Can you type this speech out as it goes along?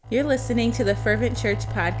You're listening to the Fervent Church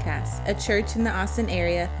Podcast, a church in the Austin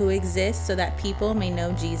area who exists so that people may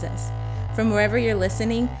know Jesus. From wherever you're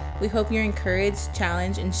listening, we hope you're encouraged,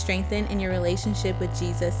 challenged, and strengthened in your relationship with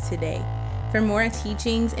Jesus today. For more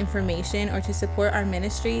teachings, information, or to support our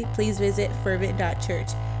ministry, please visit fervent.church.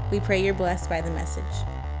 We pray you're blessed by the message.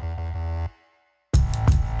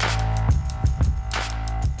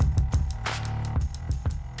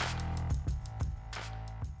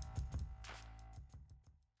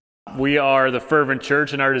 We are the Fervent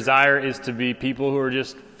Church, and our desire is to be people who are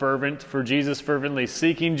just fervent for Jesus, fervently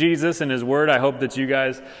seeking Jesus and His Word. I hope that you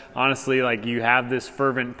guys, honestly, you have this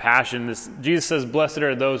fervent passion. Jesus says, "Blessed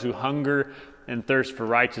are those who hunger and thirst for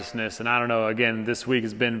righteousness." And I don't know, again, this week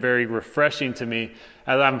has been very refreshing to me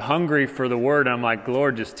as I'm hungry for the Word. And I'm like,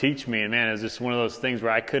 Lord, just teach me. And man, it's just one of those things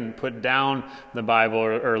where I couldn't put down the Bible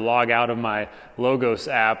or log out of my Logos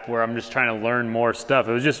app where I'm just trying to learn more stuff.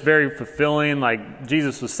 It was just very fulfilling, like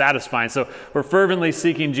Jesus was satisfying. So we're fervently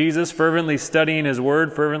seeking Jesus, fervently studying His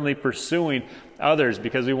Word, fervently pursuing others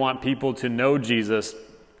because we want people to know Jesus.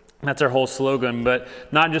 That's our whole slogan, but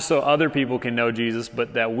not just so other people can know Jesus,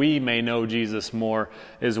 but that we may know Jesus more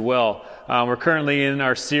as well. We're currently in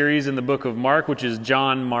our series in the book of Mark, which is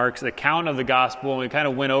John Mark's account of the gospel, and we kind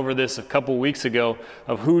of went over this a couple weeks ago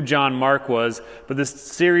of who John Mark was, but this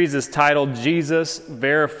series is titled Jesus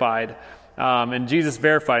Verified. And Jesus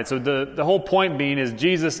verified. So the whole point being is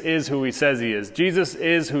Jesus is who He says He is. Jesus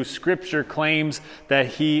is who Scripture claims that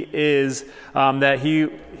He is,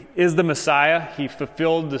 the Messiah. He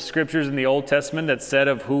fulfilled the Scriptures in the Old Testament that said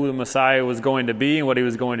of who the Messiah was going to be and what He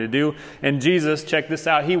was going to do. And Jesus, check this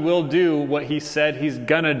out, He will do what He said He's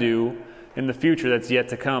going to do in the future that's yet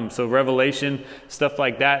to come. So Revelation, stuff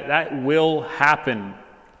like that will happen.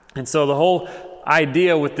 And so the whole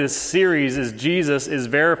idea with this series is Jesus is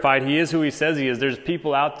verified. He is who He says He is. There's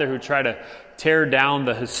people out there who try to tear down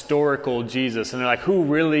the historical Jesus, and they're like, who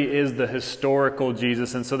really is the historical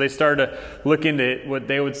Jesus? And so they start to look into what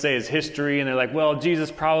they would say is history, and they're like, well,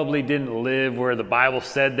 Jesus probably didn't live where the Bible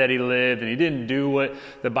said that He lived, and He didn't do what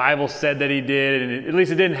the Bible said that He did, and at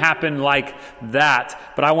least it didn't happen like that.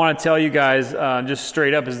 But I want to tell you guys just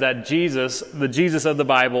straight up is that Jesus, the Jesus of the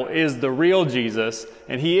Bible, is the real Jesus,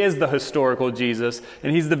 and He is the historical Jesus,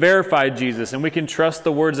 and He's the verified Jesus, and we can trust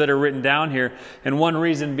the words that are written down here. And one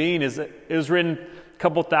reason being is that it was written a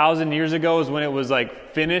couple thousand years ago is when it was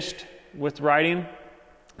finished with writing.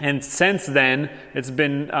 And since then, it's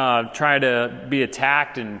been tried to be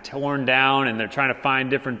attacked and torn down, and they're trying to find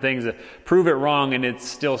different things to prove it wrong, and it's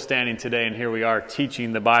still standing today, and here we are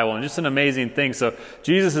teaching the Bible. And just an amazing thing. So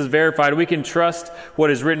Jesus is verified. We can trust what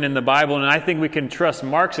is written in the Bible, and I think we can trust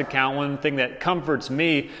Mark's account. One thing that comforts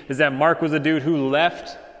me is that Mark was a dude who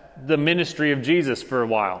left the ministry of Jesus for a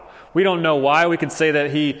while. We don't know why. We could say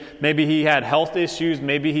that maybe he had health issues,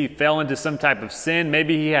 maybe he fell into some type of sin,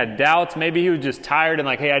 maybe he had doubts, maybe he was just tired and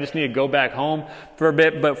hey, I just need to go back home for a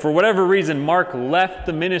bit. But for whatever reason, Mark left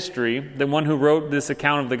the ministry, the one who wrote this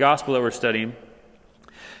account of the gospel that we're studying,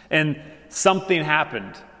 and something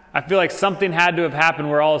happened. I feel like something had to have happened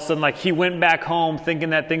where all of a sudden he went back home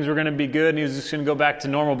thinking that things were going to be good and he was just going to go back to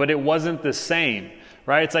normal, but it wasn't the same.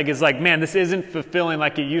 Right? It's like, man, this isn't fulfilling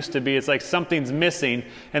like it used to be. It's like something's missing.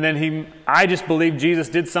 And then I just believe Jesus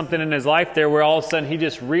did something in His life there where all of a sudden He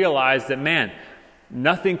just realized that, man,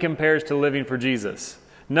 nothing compares to living for Jesus.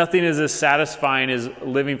 Nothing is as satisfying as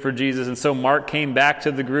living for Jesus. And so Mark came back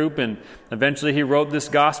to the group, and eventually he wrote this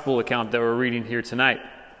gospel account that we're reading here tonight.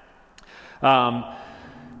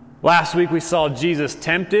 Last week we saw Jesus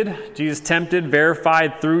tempted,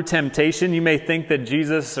 verified through temptation. You may think that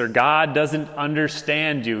Jesus or God doesn't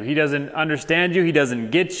understand you. He doesn't understand you. He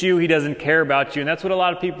doesn't get you. He doesn't care about you. And that's what a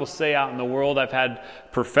lot of people say out in the world. I've had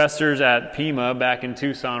professors at Pima back in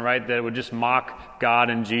Tucson, right, that would just mock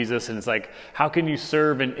God and Jesus. And it's like, how can you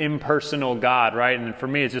serve an impersonal God, right? And for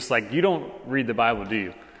me, it's just you don't read the Bible, do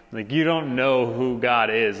you? You don't know who God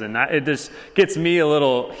is. And it just gets me a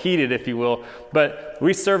little heated, if you will. But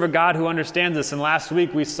we serve a God who understands us. And last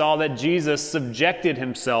week we saw that Jesus subjected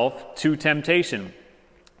Himself to temptation.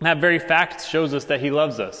 And that very fact shows us that He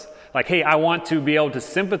loves us. Hey, I want to be able to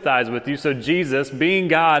sympathize with you. So Jesus, being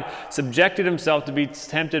God, subjected Himself to be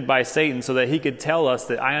tempted by Satan so that He could tell us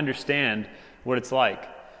that I understand what it's like.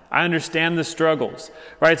 I understand the struggles,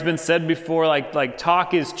 right? It's been said before,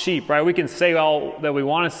 talk is cheap, right? We can say all that we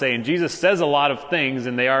want to say, and Jesus says a lot of things,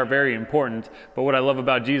 and they are very important. But what I love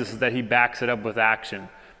about Jesus is that He backs it up with action,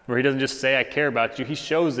 where He doesn't just say, I care about you. He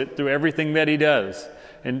shows it through everything that He does,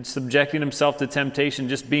 and subjecting Himself to temptation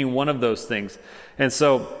just being one of those things. And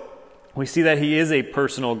so we see that He is a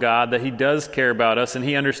personal God, that He does care about us, and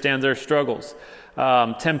He understands our struggles.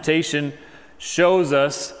 Temptation shows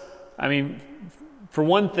us I mean, for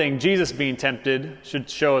one thing, Jesus being tempted should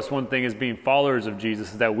show us one thing as being followers of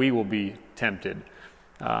Jesus, is that we will be tempted.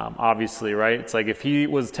 Obviously, right? It's like if he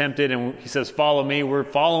was tempted and he says, follow me, we're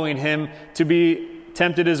following him to be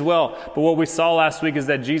tempted as well. But what we saw last week is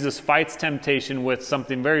that Jesus fights temptation with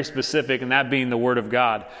something very specific, and that being the Word of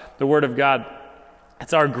God. The Word of God,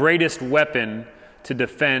 it's our greatest weapon to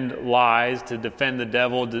defend lies, to defend the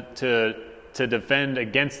devil, to defend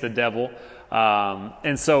against the devil. At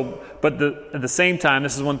the same time,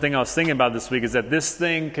 this is one thing I was thinking about this week, is that this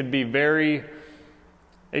thing could be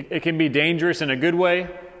it can be dangerous in a good way,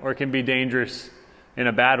 or it can be dangerous in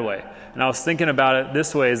a bad way. And I was thinking about it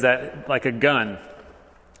this way, is that like a gun.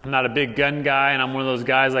 I'm not a big gun guy, and I'm one of those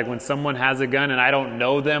guys, like when someone has a gun and I don't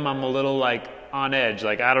know them, I'm a little like on edge.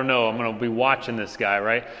 Like, I don't know, I'm going to be watching this guy,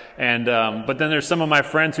 right? And but then there's some of my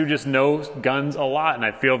friends who just know guns a lot, and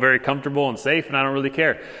I feel very comfortable and safe, and I don't really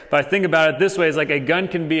care. But I think about it this way, is like a gun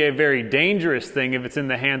can be a very dangerous thing if it's in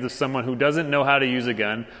the hands of someone who doesn't know how to use a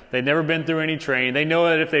gun. They've never been through any training. They know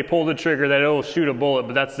that if they pull the trigger that it'll shoot a bullet,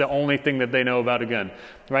 but that's the only thing that they know about a gun,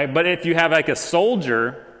 right? But if you have like a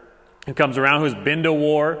soldier who comes around, who's been to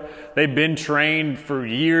war, they've been trained for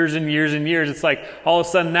years and years and years, it's like all of a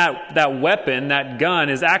sudden that weapon, that gun,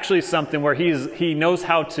 is actually something where he knows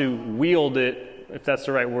how to wield it, if that's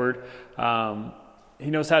the right word. He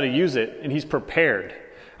knows how to use it, and he's prepared.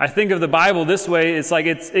 I think of the Bible this way, it's like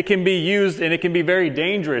it can be used, and it can be very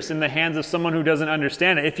dangerous in the hands of someone who doesn't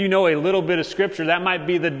understand it. If you know a little bit of Scripture, that might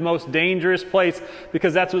be the most dangerous place,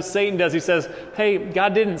 because that's what Satan does. He says, hey,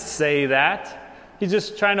 God didn't say that. He's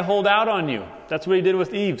just trying to hold out on you. That's what he did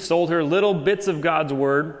with Eve. Sold her little bits of God's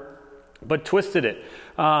word, but twisted it.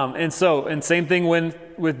 And same thing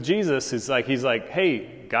with Jesus. He's like,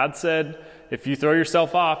 hey, God said, if you throw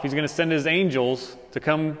yourself off, he's going to send his angels to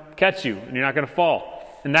come catch you, and you're not going to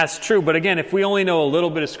fall. And that's true. But again, if we only know a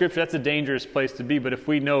little bit of Scripture, that's a dangerous place to be. But if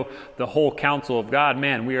we know the whole counsel of God,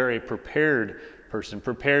 man, we are a prepared person,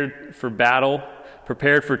 prepared for battle,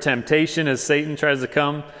 prepared for temptation as Satan tries to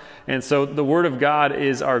come. And so the Word of God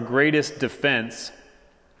is our greatest defense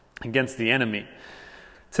against the enemy.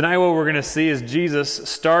 Tonight what we're going to see is Jesus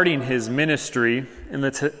starting his ministry, and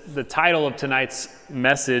the title of tonight's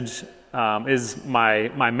message is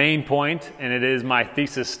my main point, and it is my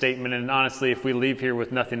thesis statement. And honestly, if we leave here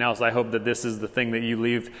with nothing else, I hope that this is the thing that you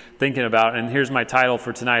leave thinking about. And here's my title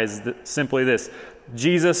for tonight, is simply this: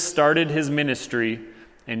 Jesus started his ministry,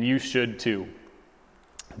 and you should too.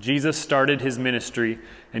 Jesus started his ministry,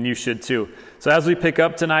 and you should too. So as we pick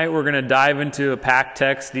up tonight, we're going to dive into a packed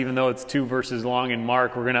text, even though it's 2 verses long in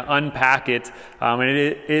Mark. We're going to unpack it, and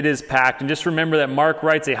it is packed. And just remember that Mark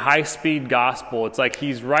writes a high-speed gospel. It's like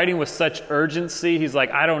he's writing with such urgency. He's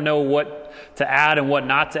like, I don't know what to add and what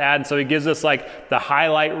not to add. And so he gives us like the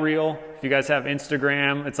highlight reel. If you guys have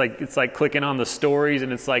Instagram, it's like clicking on the stories,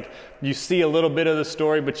 and it's like you see a little bit of the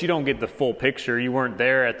story, but you don't get the full picture. You weren't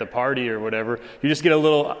there at the party or whatever. You just get a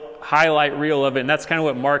little highlight reel of it, and that's kind of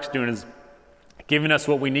what Mark's doing, is giving us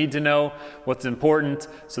what we need to know, what's important,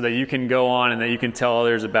 so that you can go on and that you can tell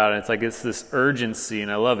others about it. It's this urgency,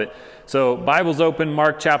 and I love it. So Bible's open,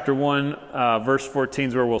 Mark chapter 1, verse 14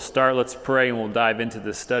 is where we'll start. Let's pray, and we'll dive into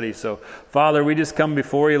this study. So Father, we just come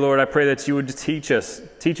before you, Lord. I pray that you would teach us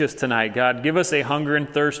tonight, God. Give us a hunger and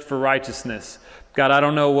thirst for righteousness. God, I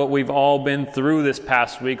don't know what we've all been through this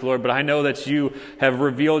past week, Lord, but I know that you have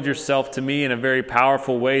revealed yourself to me in a very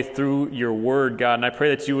powerful way through your word, God. And I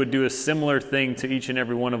pray that you would do a similar thing to each and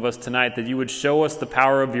every one of us tonight, that you would show us the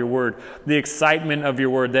power of your word, the excitement of your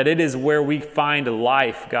word, that it is where we find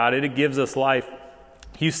life, God. It gives us life.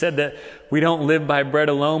 You said that we don't live by bread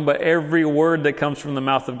alone, but every word that comes from the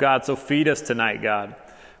mouth of God. So feed us tonight, God.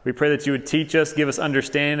 We pray that you would teach us, give us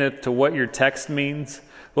understanding to what your text means.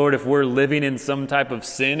 Lord, if we're living in some type of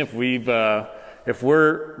sin, if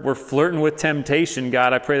we're flirting with temptation,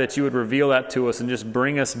 God, I pray that you would reveal that to us and just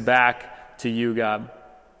bring us back to you, God.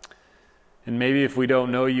 And maybe if we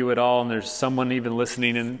don't know you at all, and there's someone even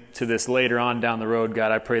listening to this later on down the road,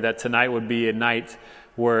 God, I pray that tonight would be a night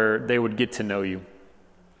where they would get to know you.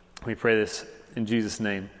 We pray this in Jesus'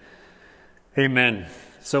 name. Amen.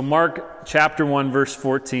 So Mark chapter 1, verse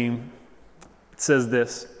 14, it says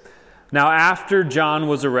this: Now after John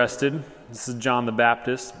was arrested, this is John the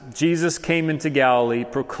Baptist, Jesus came into Galilee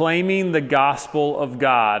proclaiming the gospel of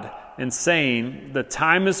God and saying, the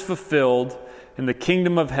time is fulfilled and the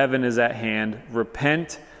kingdom of heaven is at hand.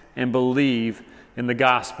 Repent and believe in the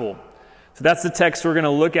gospel. So that's the text we're going to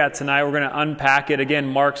look at tonight. We're going to unpack it. Again,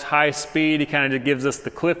 Mark's high speed. He kind of gives us the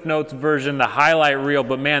Cliff Notes version, the highlight reel.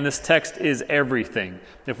 But man, this text is everything.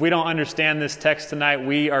 If we don't understand this text tonight,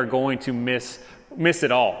 we are going to miss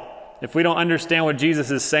it all. If we don't understand what Jesus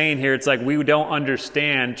is saying here, it's like we don't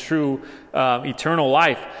understand true eternal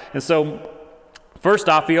life. And so, first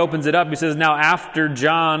off, he opens it up. He says, now after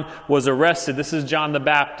John was arrested, this is John the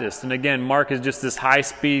Baptist. And again, Mark is just this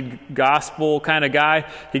high-speed gospel kind of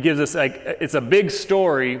guy. He gives us, it's a big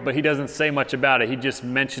story, but he doesn't say much about it. He just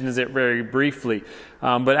mentions it very briefly.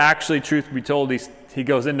 But actually, truth be told, he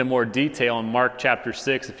goes into more detail in Mark chapter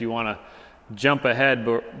 6 if you want to jump ahead,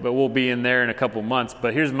 but we'll be in there in a couple months.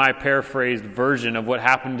 But here's my paraphrased version of what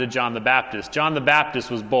happened to John the Baptist. John the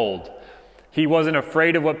Baptist was bold. He wasn't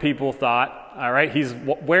afraid of what people thought. All right, he's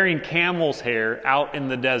wearing camel's hair out in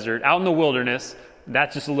the desert, out in the wilderness.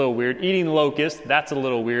 That's just a little weird. Eating locusts, that's a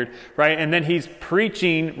little weird, right? And then he's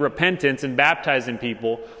preaching repentance and baptizing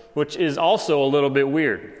people, which is also a little bit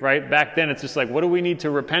weird, right? Back then, it's just like, what do we need to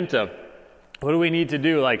repent of? What do we need to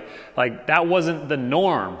do? Like that wasn't the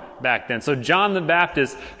norm back then. So John the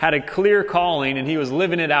Baptist had a clear calling and he was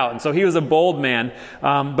living it out. And so he was a bold man.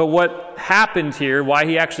 But what happened here, why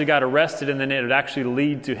he actually got arrested and then it would actually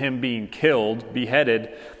lead to him being killed,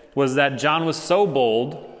 beheaded, was that John was so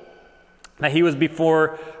bold that he was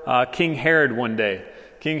before King Herod one day.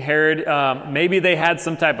 King Herod, maybe they had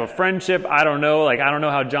some type of friendship. I don't know. I don't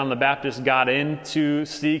know how John the Baptist got in to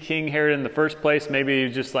see King Herod in the first place. Maybe he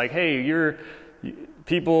was just like, hey,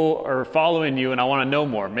 people are following you and I want to know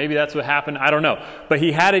more. Maybe that's what happened. I don't know. But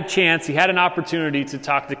he had a chance. He had an opportunity to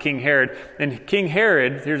talk to King Herod. And King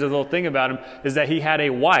Herod, here's a little thing about him, is that he had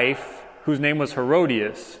a wife whose name was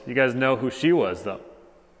Herodias. You guys know who she was, though.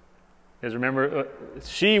 You guys remember?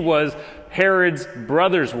 She was Herod's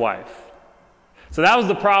brother's wife. So that was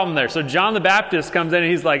the problem there. So John the Baptist comes in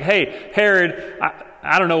and he's like, hey, Herod,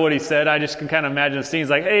 I don't know what he said. I just can kind of imagine the scene. He's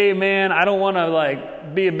like, hey, man, I don't want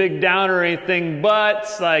to be a big downer or anything, but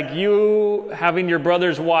you having your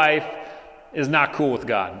brother's wife is not cool with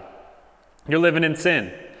God. You're living in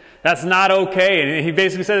sin. That's not okay. And he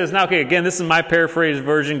basically said it's not okay. Again, this is my paraphrased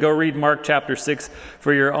version. Go read Mark chapter 6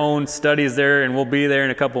 for your own studies there, and we'll be there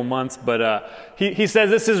in a couple months. But he says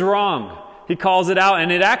this is wrong. He calls it out,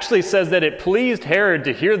 and it actually says that it pleased Herod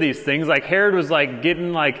to hear these things. Herod was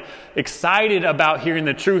getting excited about hearing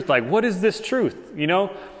the truth. What is this truth? You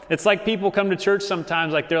know? It's like people come to church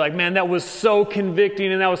sometimes, they're like, man, that was so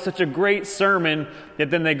convicting and that was such a great sermon.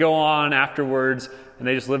 Yet then they go on afterwards and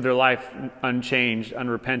they just live their life unchanged,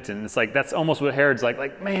 unrepentant. It's that's almost what Herod's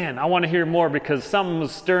like, man, I want to hear more because something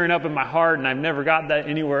was stirring up in my heart and I've never got that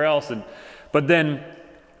anywhere else. But then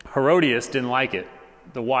Herodias didn't like it,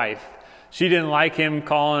 the wife. She didn't like him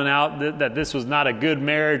calling out that this was not a good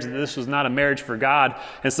marriage, that this was not a marriage for God.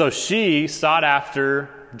 And so she sought after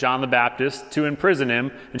John the Baptist to imprison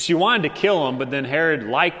him. And she wanted to kill him, but then Herod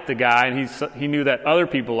liked the guy, and he knew that other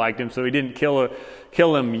people liked him, so he didn't kill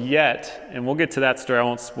him yet. And we'll get to that story. I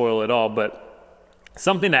won't spoil it all. But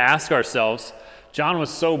something to ask ourselves, John was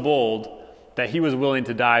so bold that he was willing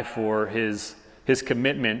to die for his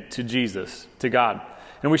commitment to Jesus, to God.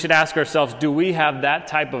 And we should ask ourselves, do we have that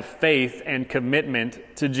type of faith and commitment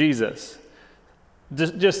to Jesus?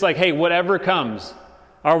 Just hey, whatever comes,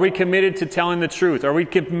 are we committed to telling the truth? Are we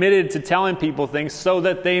committed to telling people things so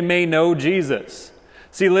that they may know Jesus?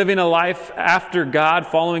 See, living a life after God,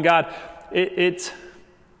 following God, it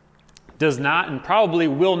does not and probably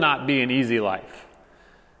will not be an easy life.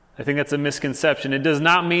 I think that's a misconception. It does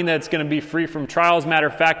not mean that it's going to be free from trials. Matter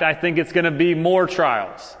of fact, I think it's going to be more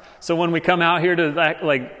trials. So when we come out here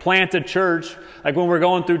to plant a church, when we're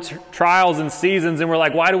going through trials and seasons and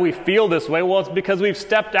we're why do we feel this way? Well, it's because we've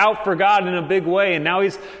stepped out for God in a big way, and now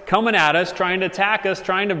He's coming at us, trying to attack us,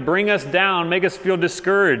 trying to bring us down, make us feel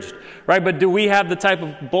discouraged, right? But do we have the type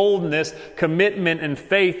of boldness, commitment, and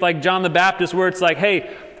faith like John the Baptist, where it's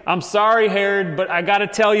hey, I'm sorry, Herod, but I got to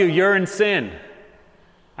tell you, you're in sin.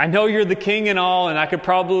 I know you're the king and all, and I could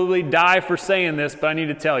probably die for saying this, but I need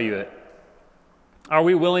to tell you it. Are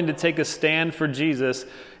we willing to take a stand for Jesus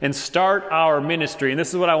and start our ministry? And this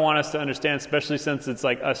is what I want us to understand, especially since it's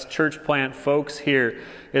us church plant folks here,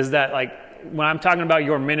 is that when I'm talking about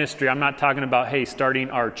your ministry, I'm not talking about, hey, starting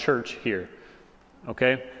our church here.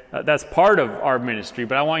 Okay? That's part of our ministry,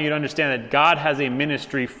 but I want you to understand that God has a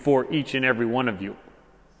ministry for each and every one of you.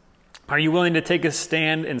 Are you willing to take a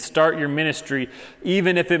stand and start your ministry,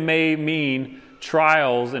 even if it may mean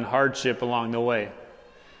trials and hardship along the way?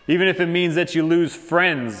 Even if it means that you lose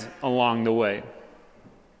friends along the way.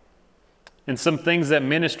 And some things that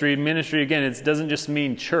ministry again, it doesn't just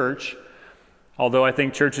mean church, although I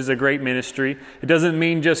think church is a great ministry. It doesn't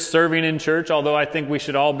mean just serving in church, although I think we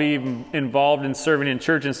should all be involved in serving in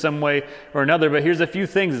church in some way or another. But here's a few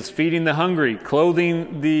things. It's feeding the hungry,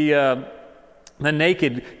 clothing the the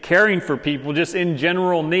naked, caring for people just in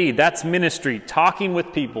general need. That's ministry. Talking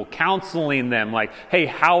with people, counseling them, like, hey,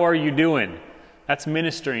 how are you doing? That's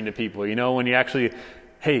ministering to people. You know, when you actually,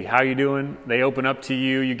 hey, how you doing? They open up to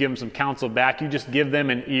you, you give them some counsel back, you just give them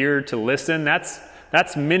an ear to listen. That's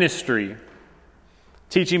ministry.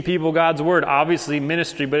 Teaching people God's word, obviously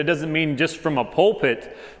ministry, but it doesn't mean just from a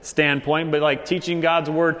pulpit standpoint, but like teaching God's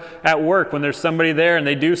word at work when there's somebody there and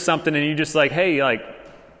they do something and you just like, hey, like,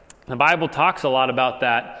 the Bible talks a lot about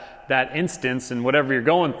that instance and whatever you're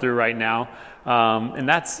going through right now, and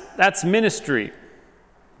that's ministry.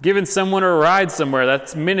 Giving someone a ride somewhere,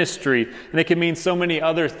 that's ministry, and it can mean so many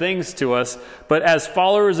other things to us. But as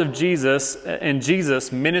followers of Jesus, and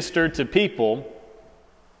Jesus ministered to people,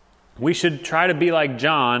 we should try to be like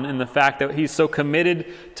John in the fact that he's so committed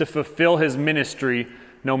to fulfill his ministry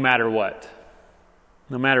no matter what.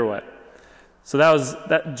 No matter what. So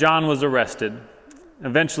that John was arrested.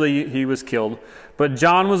 Eventually he was killed. But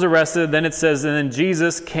John was arrested. Then it says, and then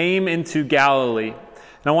Jesus came into Galilee.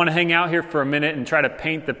 And I want to hang out here for a minute and try to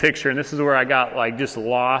paint the picture. And this is where I got like just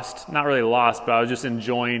lost. Not really lost, but I was just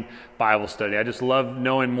enjoying Bible study. I just love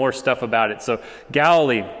knowing more stuff about it. So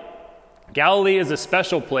Galilee. Galilee is a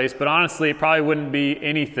special place, but honestly, it probably wouldn't be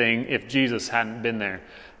anything if Jesus hadn't been there.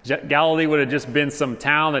 Galilee would have just been some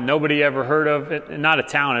town that nobody ever heard of. Not a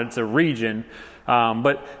town, it's a region.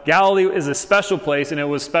 But Galilee is a special place, and it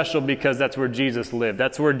was special because that's where Jesus lived.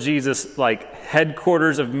 That's where Jesus, like,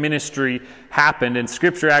 headquarters of ministry happened, and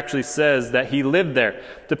Scripture actually says that he lived there.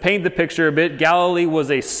 To paint the picture a bit, Galilee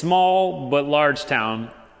was a small but large town,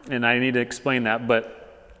 and I need to explain that,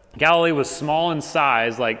 but Galilee was small in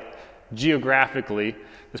size, like geographically.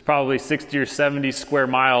 It's probably 60 or 70 square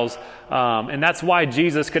miles, and that's why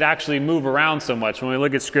Jesus could actually move around so much. When we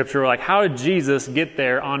look at Scripture, we're like, how did Jesus get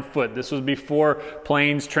there on foot? This was before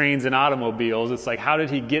planes, trains, and automobiles. It's like, how did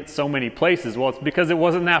he get so many places? Well, it's because it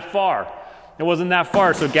wasn't that far. It wasn't that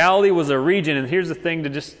far. So Galilee was a region, and here's the thing to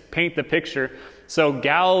just paint the picture. So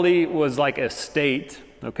Galilee was like a state,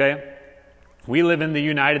 okay? We live in the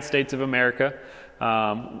United States of America,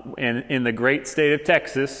 and in the great state of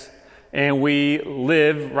Texas. And we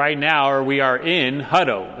live right now, or we are in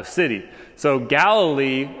Hutto, a city. So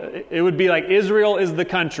Galilee, it would be like Israel is the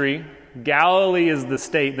country, Galilee is the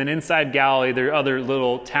state. Then inside Galilee, there are other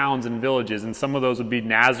little towns and villages. And some of those would be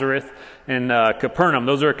Nazareth and Capernaum.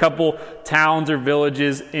 Those are a couple towns or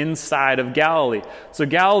villages inside of Galilee. So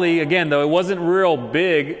Galilee, again, though it wasn't real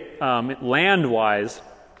big land-wise,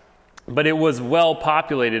 but it was well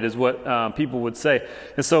populated is what people would say.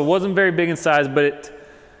 And so it wasn't very big in size, but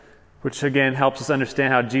which again helps us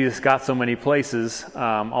understand how Jesus got so many places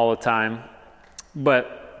all the time.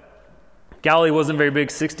 But Galilee wasn't very big,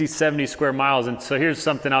 60, 70 square miles. And so here's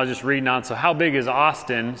something I was just reading on. So how big is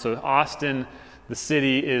Austin? So Austin, the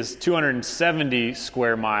city, is 270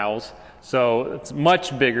 square miles. So it's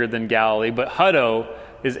much bigger than Galilee. But Hutto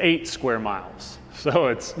is 8 square miles. So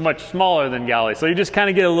it's much smaller than Galilee. So you just kind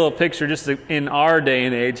of get a little picture just in our day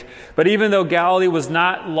and age. But even though Galilee was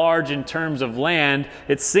not large in terms of land,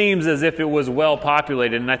 it seems as if it was well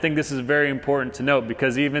populated. And I think this is very important to note,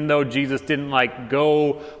 because even though Jesus didn't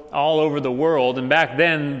go all over the world, and back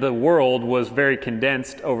then the world was very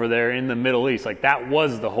condensed over there in the Middle East. Like that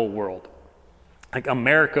was the whole world. Like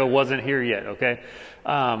America wasn't here yet, okay?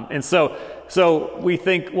 And so we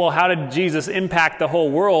think, well, how did Jesus impact the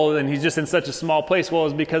whole world and he's just in such a small place? Well,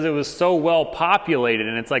 it's because it was so well populated.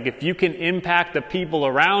 And it's like if you can impact the people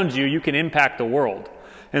around you, you can impact the world.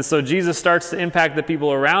 And so Jesus starts to impact the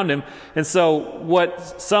people around him. And so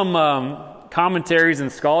what some commentaries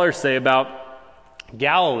and scholars say about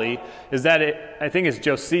Galilee is that I think it's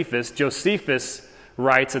Josephus. Josephus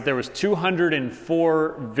writes that there was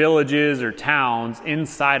 204 villages or towns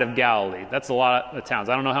inside of Galilee. That's a lot of towns.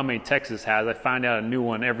 I don't know how many Texas has. I find out a new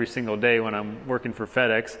one every single day when I'm working for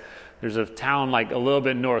FedEx. There's a town like a little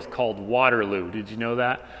bit north called Waterloo. Did you know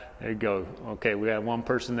that? There you go. Okay, we had one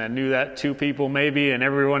person that knew that, 2 people maybe, and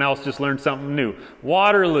everyone else just learned something new.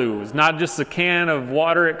 Waterloo is not just a can of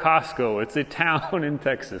water at Costco. It's a town in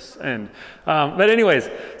Texas. But anyways,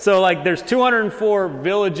 so there's 204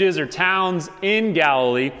 villages or towns in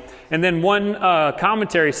Galilee. And then one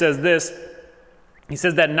commentary says this. He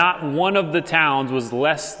says that not one of the towns was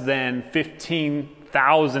less than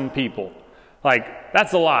 15,000 people.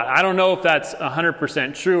 That's a lot. I don't know if that's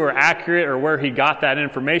 100% true or accurate or where he got that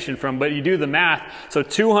information from, but you do the math. So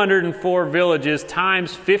 204 villages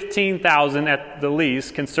times 15,000 at the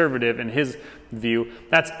least, conservative in his view,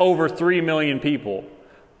 that's over 3 million people.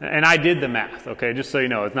 And I did the math, okay, just so you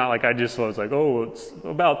know. It's not like I just was like, oh, it's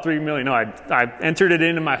about 3 million. No, I entered it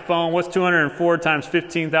into my phone. What's 204 times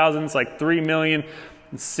 15,000? It's like 3 million.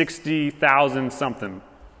 60,000 something.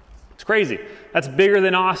 It's crazy. That's bigger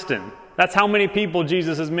than Austin. That's how many people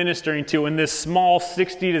Jesus is ministering to in this small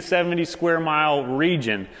 60 to 70 square mile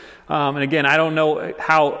region. And again, I don't know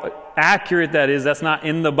how accurate that is. That's not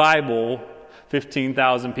in the Bible,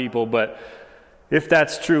 15,000 people. But if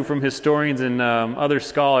that's true from historians and other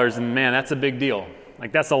scholars, and man, that's a big deal.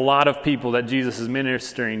 Like, that's a lot of people that Jesus is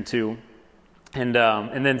ministering to. And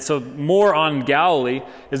then so more on Galilee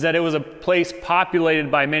is that it was a place populated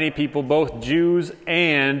by many people, both Jews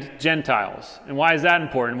and Gentiles. And why is that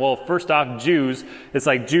important? Well, first off, Jews. It's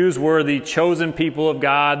like Jews were the chosen people of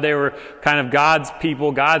God. They were kind of God's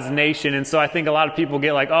people, God's nation. And so I think a lot of people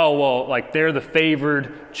get like, oh, well, like they're the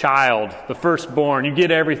favored child, the firstborn. You get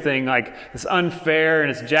everything. Like, it's unfair and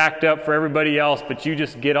it's jacked up for everybody else, but you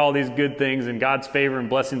just get all these good things and God's favor and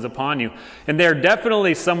blessings upon you. And they're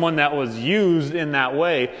definitely someone that was used in that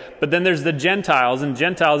way. But then there's the Gentiles, and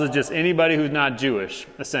Gentiles is just anybody who's not Jewish,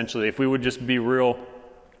 essentially, if we would just be real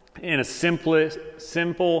in a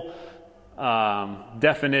simple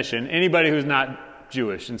definition, anybody who's not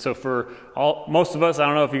Jewish. And so for most of us, I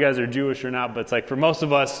don't know if you guys are Jewish or not, but it's like for most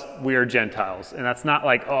of us, we are Gentiles. And that's not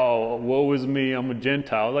like, oh, woe is me, I'm a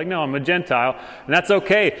Gentile. Like, no, I'm a Gentile, and that's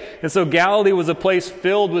okay. And so Galilee was a place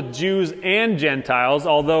filled with Jews and Gentiles,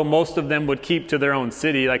 although most of them would keep to their own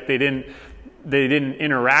city. Like, they didn't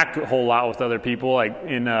interact a whole lot with other people. Like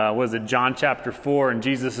in, John chapter 4, and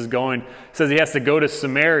Jesus says he has to go to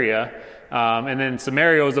Samaria. And then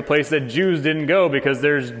Samaria was a place that Jews didn't go because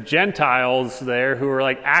there's Gentiles there who are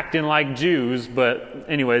like acting like Jews. But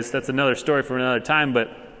anyways, that's another story for another time.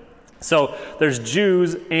 But so there's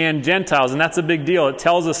Jews and Gentiles, and that's a big deal. It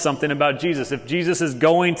tells us something about Jesus. If Jesus is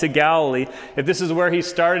going to Galilee, if this is where he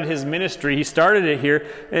started his ministry, he started it here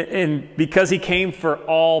and because he came for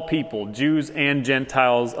all people, Jews and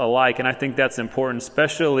Gentiles alike. And I think that's important,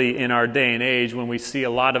 especially in our day and age when we see a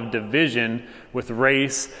lot of division with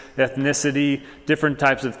race, ethnicity, different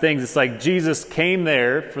types of things. It's like Jesus came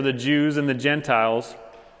there for the Jews and the Gentiles,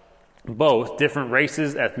 both different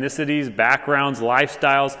races, ethnicities, backgrounds,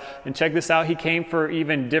 lifestyles. And check this out, he came for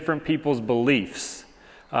even different people's beliefs.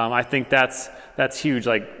 I think that's huge,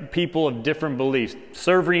 like people of different beliefs,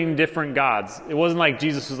 serving different gods. It wasn't like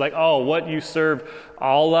Jesus was like, oh, what, you serve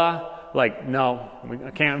Allah? Like, no, I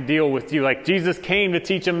can't deal with you. Like, Jesus came to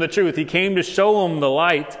teach them the truth. He came to show them the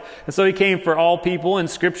light. And so he came for all people. And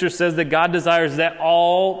Scripture says that God desires that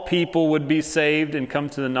all people would be saved and come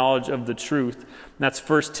to the knowledge of the truth. And that's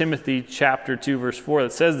 1 Timothy chapter 2, verse 4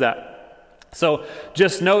 that says that. So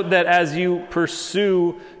just note that as you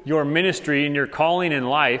pursue your ministry and your calling in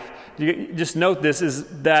life, just note this,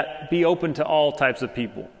 is that be open to all types of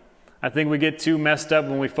people. I think we get too messed up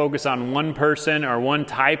when we focus on one person or one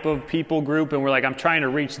type of people group and we're like, I'm trying to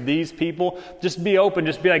reach these people. Just be open.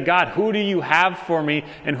 Just be like, God, who do you have for me?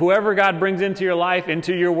 And whoever God brings into your life,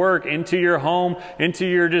 into your work, into your home, into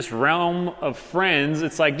your just realm of friends,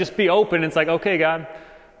 it's like, just be open. It's like, okay, God,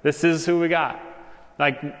 this is who we got.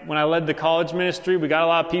 Like when I led the college ministry, we got a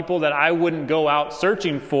lot of people that I wouldn't go out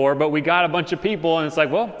searching for, but we got a bunch of people and it's like,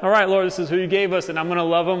 well, all right, Lord, this is who you gave us and I'm going to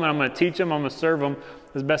love them and I'm going to teach them, I'm going to serve them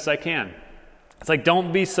as best I can. It's like,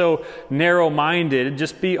 don't be so narrow-minded.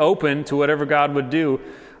 Just be open to whatever God would do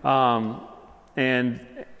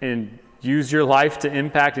and use your life to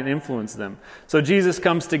impact and influence them. So Jesus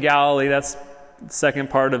comes to Galilee. That's the second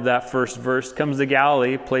part of that first verse. Comes to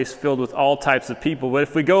Galilee, a place filled with all types of people. But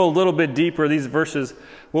if we go a little bit deeper, these verses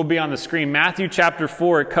will be on the screen. Matthew chapter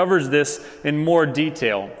 4, it covers this in more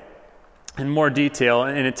detail. And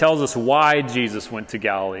it tells us why Jesus went to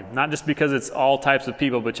Galilee. Not just because it's all types of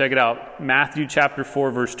people, but check it out. Matthew chapter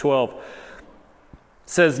 4, verse 12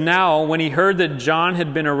 says, Now, when he heard that John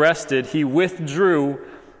had been arrested, he withdrew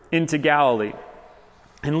into Galilee.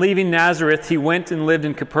 And leaving Nazareth, he went and lived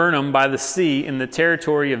in Capernaum by the sea in the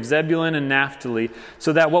territory of Zebulun and Naphtali,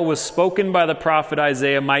 so that what was spoken by the prophet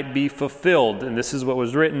Isaiah might be fulfilled. And this is what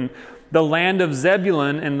was written, the land of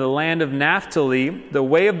Zebulun and the land of Naphtali, the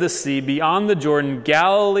way of the sea, beyond the Jordan,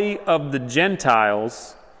 Galilee of the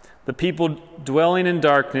Gentiles, the people dwelling in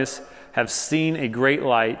darkness have seen a great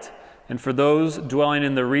light. And for those dwelling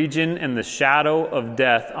in the region and the shadow of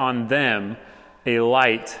death, on them a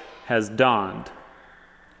light has dawned.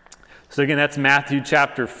 So again, that's Matthew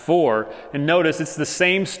chapter 4. And notice it's the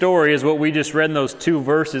same story as what we just read in those two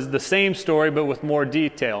verses. The same story, but with more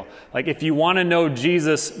detail. Like if you want to know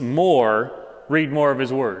Jesus more, read more of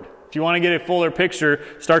his word. If you want to get a fuller picture,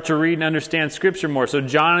 start to read and understand Scripture more. So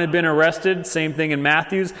John had been arrested. Same thing in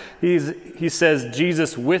Matthew's. He says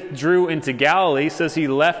Jesus withdrew into Galilee. Says he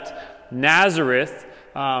left Nazareth.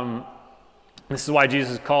 This is why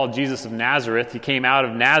Jesus is called Jesus of Nazareth. He came out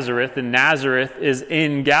of Nazareth, and Nazareth is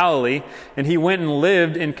in Galilee, and he went and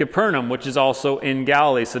lived in Capernaum, which is also in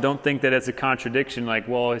Galilee. So don't think that it's a contradiction, like,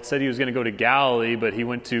 well, it said he was going to go to Galilee, but he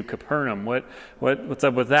went to Capernaum. What's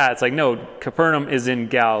up with that? It's like, no, Capernaum is in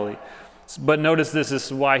Galilee. But notice this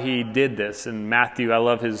is why he did this. In Matthew, I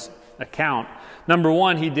love his account. Number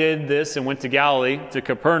one, he did this and went to Galilee, to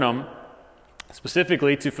Capernaum,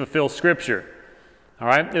 specifically to fulfill Scripture. All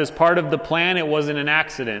right? It was part of the plan. It wasn't an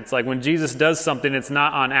accident. It's like when Jesus does something, it's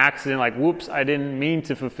not on accident, like, whoops, I didn't mean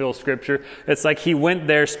to fulfill Scripture. It's like he went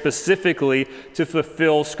there specifically to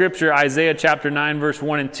fulfill Scripture. Isaiah chapter 9, verse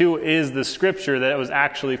 1 and 2 is the Scripture that was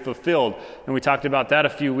actually fulfilled. And we talked about that a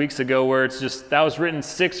few weeks ago, where it's just, that was written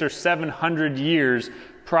 600 or 700 years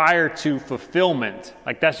prior to fulfillment.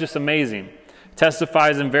 Like, that's just amazing.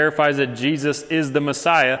 Testifies and verifies that Jesus is the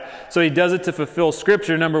Messiah. So he does it to fulfill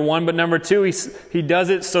Scripture, number one. But number two, he does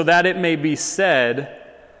it so that it may be said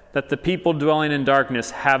that the people dwelling in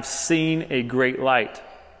darkness have seen a great light.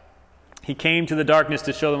 He came to the darkness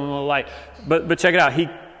to show them the light. But check it out. He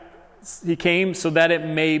came so that it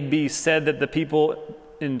may be said that the people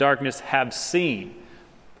in darkness have seen.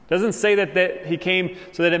 Doesn't say that he came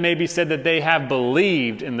so that it may be said that they have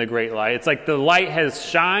believed in the great light. It's like the light has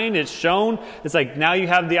shined, it's shown. It's like now you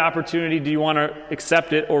have the opportunity. Do you want to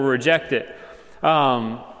accept it or reject it?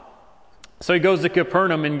 So he goes to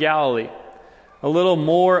Capernaum in Galilee. A little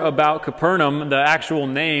more about Capernaum, the actual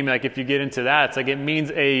name, like if you get into that, it's like it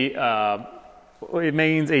means a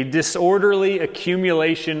disorderly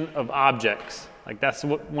accumulation of objects. Like that's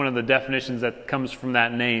one of the definitions that comes from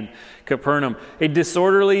that name, Capernaum. A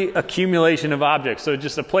disorderly accumulation of objects. So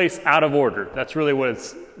just a place out of order. That's really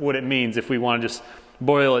what it means if we want to just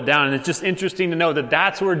boil it down. And it's just interesting to know that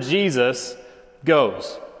that's where Jesus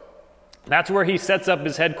goes. That's where he sets up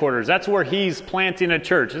his headquarters. That's where he's planting a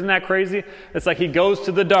church. Isn't that crazy? It's like he goes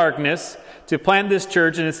to the darkness to plant this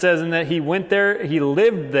church, and it says in that he went there, he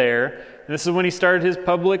lived there, and this is when he started his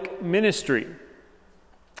public ministry.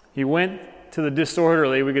 He went to the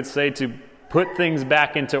disorderly, we could say, to put things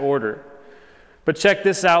back into order. But check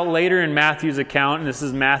this out later in Matthew's account, and this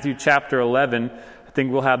is Matthew chapter 11. I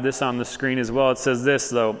think we'll have this on the screen as well. It says this,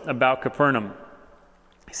 though, about Capernaum.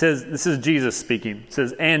 He says, this is Jesus speaking. It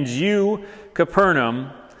says, "And you, Capernaum,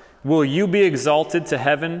 will you be exalted to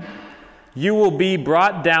heaven? You will be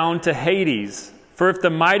brought down to Hades. For if the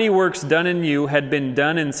mighty works done in you had been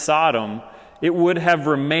done in Sodom, it would have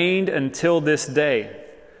remained until this day.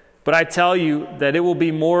 But I tell you that it will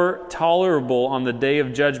be more tolerable on the day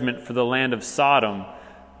of judgment for the land of Sodom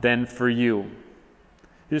than for you."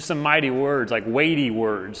 Here's some mighty words, like weighty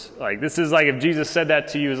words. Like this is like if Jesus said that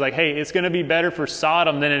to you, it's like, hey, it's going to be better for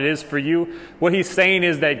Sodom than it is for you. What he's saying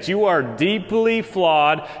is that you are deeply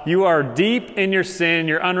flawed. You are deep in your sin,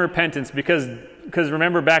 your unrepentance, because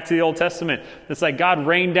remember back to the Old Testament, it's like God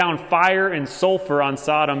rained down fire and sulfur on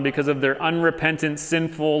Sodom because of their unrepentant,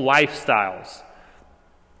 sinful lifestyles.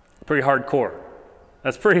 Pretty hardcore.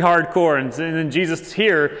 That's pretty hardcore. And then Jesus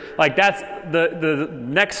here, like that's the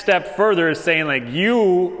next step further is saying like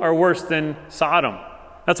you are worse than Sodom.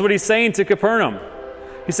 That's what he's saying to Capernaum.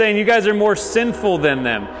 He's saying you guys are more sinful than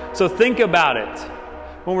them. So think about it.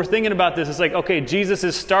 When we're thinking about this, it's like, okay, Jesus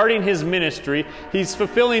is starting his ministry. He's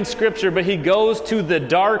fulfilling Scripture, but he goes to the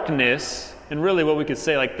darkness, and really what we could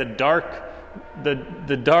say like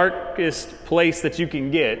the darkest place that you can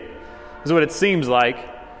get is what it seems like.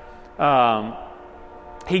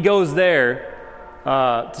 He goes there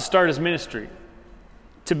to start his ministry,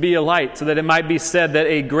 to be a light, so that it might be said that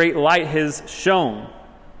a great light has shone.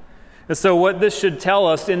 And so what this should tell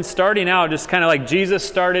us in starting out, just kind of like Jesus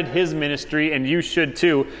started his ministry, and you should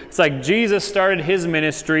too. It's like Jesus started his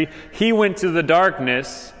ministry, he went to the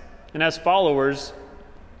darkness, and as followers,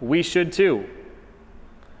 we should too.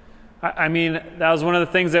 I mean, that was one of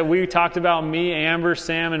the things that we talked about, me, Amber,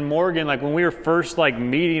 Sam, and Morgan, like when we were first like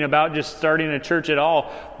meeting about just starting a church at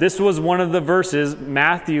all. This was one of the verses,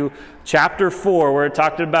 Matthew chapter 4, where it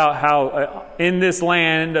talked about how in this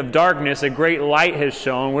land of darkness, a great light has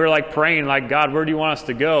shone. We're like praying, like, God, where do you want us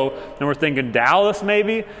to go? And we're thinking Dallas,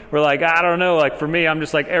 maybe? We're like, I don't know. Like for me, I'm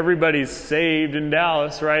just like, everybody's saved in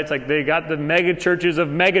Dallas, right? It's like they got the mega churches of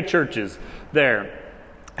mega churches there.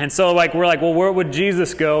 And so like we're like, well, where would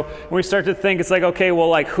Jesus go? And we start to think, it's like, okay, well,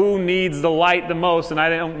 like who needs the light the most? And I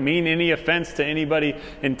don't mean any offense to anybody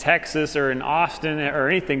in Texas or in Austin or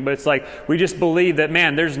anything, but it's like we just believe that,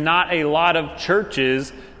 man, there's not a lot of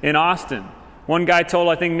churches in Austin. One guy told,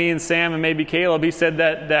 I think me and Sam and maybe Caleb, he said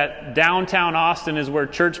that downtown Austin is where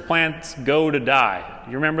church plants go to die.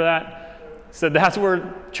 You remember that? He said that's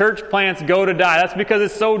where church plants go to die. That's because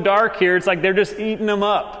it's so dark here. It's like they're just eating them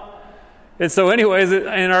up. And so anyways,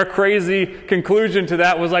 and our crazy conclusion to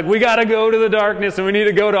that was like, we got to go to the darkness and we need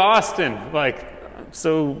to go to Austin. Like,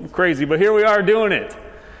 so crazy. But here we are doing it.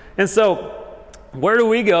 And so where do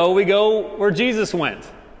we go? We go where Jesus went.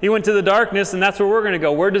 He went to the darkness, and that's where we're going to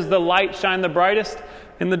go. Where does the light shine the brightest?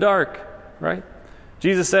 In the dark, right?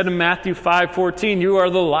 Jesus said in Matthew 5:14, you are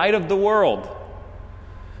the light of the world.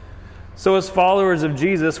 So as followers of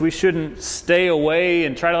Jesus, we shouldn't stay away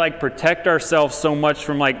and try to like protect ourselves so much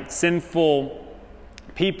from like sinful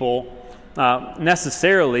people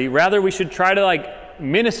necessarily. Rather, we should try to like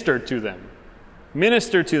minister to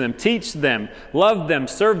them, teach them, love them,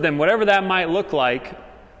 serve them, whatever that might look like,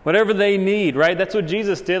 whatever they need, right? That's what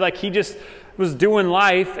Jesus did. Like he just was doing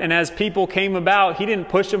life, and as people came about, he didn't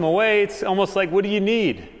push them away. It's almost like, what do you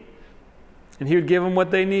need? And he would give them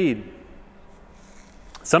what they need.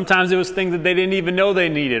 Sometimes it was things that they didn't even know they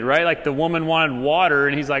needed, right? Like the woman wanted water,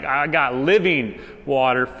 and he's like, I got living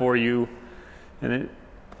water for you. And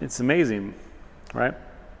it's amazing, right?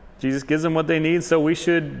 Jesus gives them what they need, so we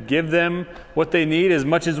should give them what they need as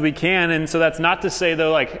much as we can. And so that's not to say,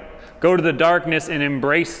 though, like, go to the darkness and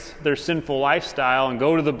embrace their sinful lifestyle and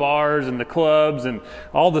go to the bars and the clubs and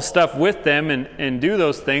all the stuff with them and do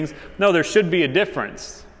those things. No, there should be a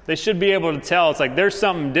difference. They should be able to tell. It's like there's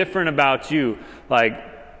something different about you, like,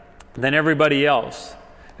 than everybody else.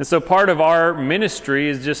 And so part of our ministry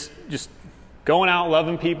is just going out,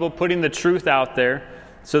 loving people, putting the truth out there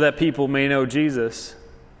so that people may know Jesus.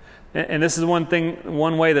 And this is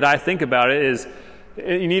one way that I think about it is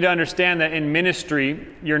you need to understand that in ministry,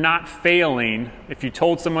 you're not failing if you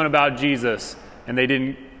told someone about Jesus and they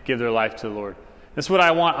didn't give their life to the Lord. That's what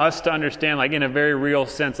I want us to understand, like in a very real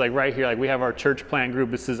sense, like right here, like we have our church plant group.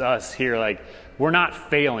 This is us here. Like we're not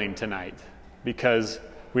failing tonight because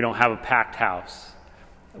we don't have a packed house.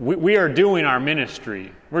 We are doing our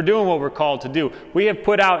ministry. We're doing what we're called to do. We have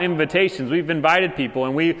put out invitations. We've invited people,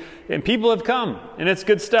 and people have come, and it's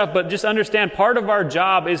good stuff. But just understand, part of our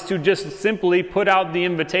job is to just simply put out the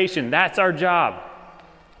invitation. That's our job.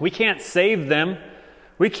 We can't save them.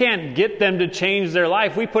 We can't get them to change their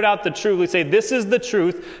life. We put out the truth. We say, this is the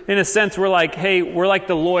truth. In a sense, we're like, hey, we're like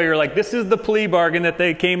the lawyer. Like, this is the plea bargain that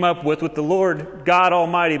they came up with the Lord, God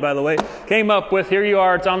Almighty, by the way, came up with. Here you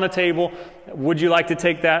are. It's on the table. Would you like to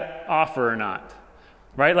take that offer or not?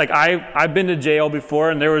 Right? Like, I've been to jail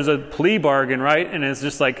before, and there was a plea bargain, right? And it's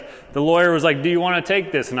just like, the lawyer was like, do you want to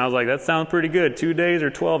take this? And I was like, that sounds pretty good. 2 days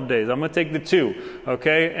or 12 days. I'm going to take the 2.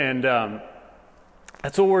 Okay? And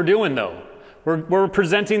that's what we're doing, though. We're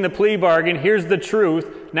presenting the plea bargain. Here's the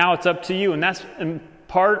truth. Now it's up to you. And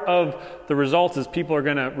part of the results is people are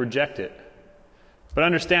going to reject it. But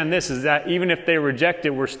understand this, is that even if they reject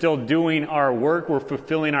it, we're still doing our work. We're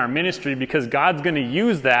fulfilling our ministry because God's going to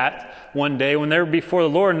use that one day when they're before the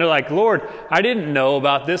Lord. And they're like, Lord, I didn't know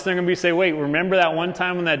about this. And they're going to say, wait, remember that one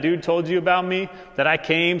time when that dude told you about me? That I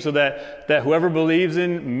came so that whoever believes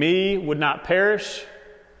in me would not perish?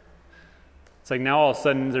 It's like now all of a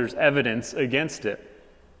sudden there's evidence against it.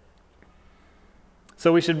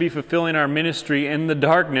 So we should be fulfilling our ministry in the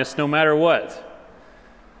darkness no matter what.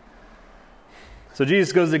 So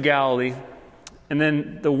Jesus goes to Galilee, and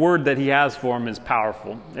then the word that he has for him is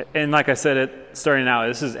powerful. And like I said, starting out,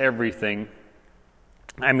 this is everything.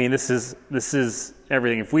 I mean, this is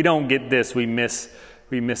everything. If we don't get this, we miss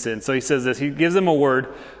it. And so he says this. He gives them a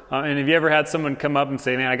word. And have you ever had someone come up and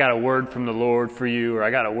say, man, I got a word from the Lord for you, or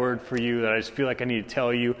I got a word for you that I just feel like I need to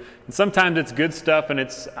tell you? And sometimes it's good stuff, and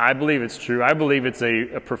I believe it's true. I believe it's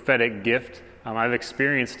a prophetic gift. I've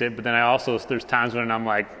experienced it, but then there's times when I'm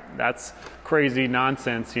like, that's crazy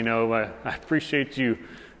nonsense, I appreciate you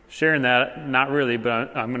sharing that. Not really,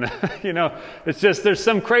 but I'm going to, it's just, there's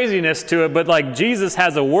some craziness to it, but like Jesus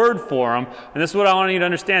has a word for them, and this is what I want you to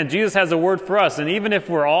understand. Jesus has a word for us, and even if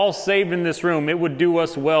we're all saved in this room, it would do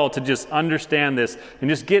us well to just understand this and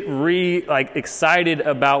just get excited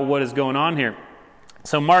about what is going on here.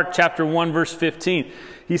 So Mark chapter 1, verse 15,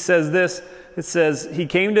 he says this, it says, he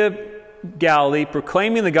came to Galilee,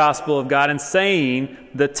 proclaiming the gospel of God and saying,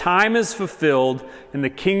 the time is fulfilled and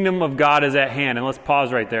the kingdom of God is at hand. And let's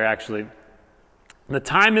pause right there, actually. The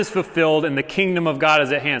time is fulfilled and the kingdom of God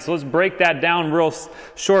is at hand. So let's break that down real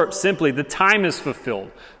short, simply. The time is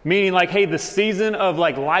fulfilled. Meaning like, hey, the season of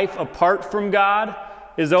life apart from God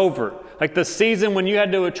is over. Like the season when you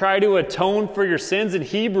had to try to atone for your sins. In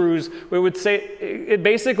Hebrews, it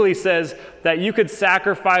basically says that you could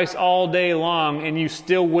sacrifice all day long and you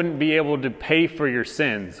still wouldn't be able to pay for your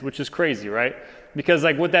sins, which is crazy, right? Because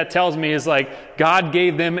what that tells me is God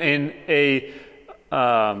gave them a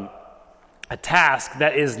task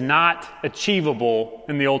that is not achievable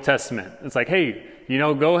in the Old Testament. It's like, hey,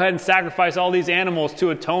 Go ahead and sacrifice all these animals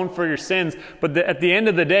to atone for your sins. But at the end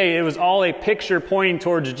of the day, it was all a picture pointing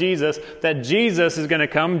towards Jesus, that Jesus is going to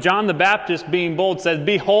come. John the Baptist, being bold, says,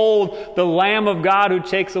 "Behold, the Lamb of God who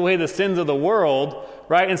takes away the sins of the world."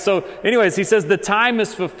 Right? And so, anyways, he says the time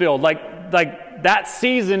is fulfilled. Like that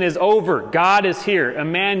season is over. God is here.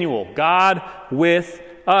 Emmanuel, God with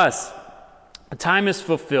us. The time is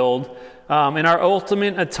fulfilled. And our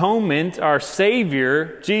ultimate atonement, our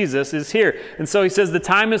Savior, Jesus, is here. And so he says the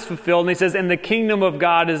time is fulfilled, and he says, and the kingdom of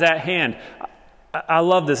God is at hand. I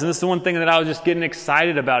love this, and this is the one thing that I was just getting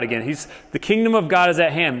excited about again. The kingdom of God is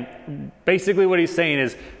at hand. Basically what he's saying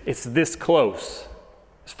is, it's this close.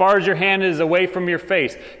 As far as your hand is away from your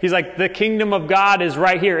face. He's like, the kingdom of God is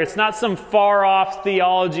right here. It's not some far-off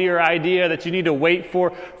theology or idea that you need to wait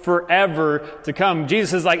for forever to come.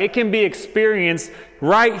 Jesus is like, it can be experienced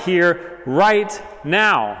right here, right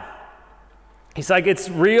now. He's like, it's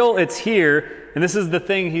real, it's here. And this is the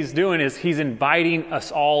thing he's doing, is he's inviting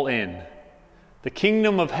us all in. The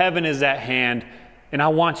kingdom of heaven is at hand, and I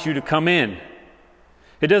want you to come in.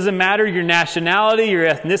 It doesn't matter your nationality, your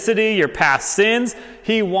ethnicity, your past sins.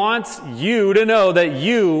 He wants you to know that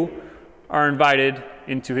you are invited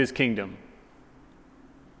into his kingdom,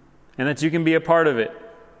 and that you can be a part of it.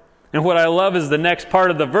 And what I love is the next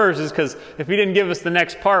part of the verse, is because if he didn't give us the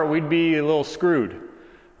next part, we'd be a little screwed.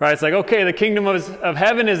 Right? It's like, okay, the kingdom of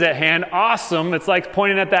heaven is at hand. Awesome. It's like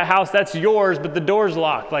pointing at that house. That's yours, but the door's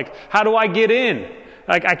locked. Like, how do I get in?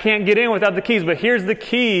 Like, I can't get in without the keys, but here's the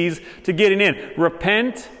keys to getting in.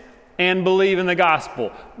 Repent and believe in the gospel.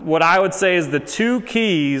 What I would say is the two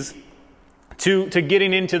keys to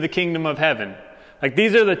getting into the kingdom of heaven. Like,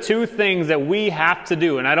 these are the two things that we have to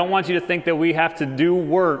do. And I don't want you to think that we have to do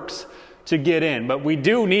works to get in, but we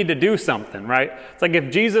do need to do something, right? It's like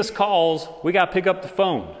if Jesus calls, we got to pick up the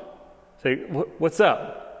phone. Say, what's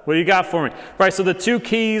up? What do you got for me? Right, so the two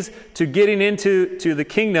keys to getting into the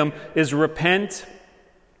kingdom is repent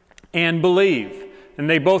and believe. And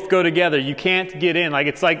they both go together. You can't get in.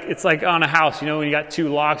 It's like on a house, when you got two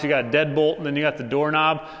locks, you got a deadbolt, and then you got the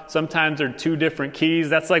doorknob. Sometimes they're two different keys.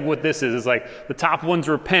 That's like what this is. It's like the top one's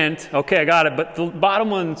repent. Okay, I got it. But the bottom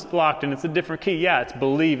one's locked, and it's a different key. Yeah, it's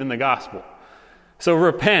believe in the gospel. So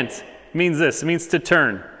repent means this. It means to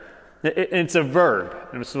turn. It's a verb.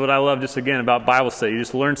 And this is what I love just again about Bible study. You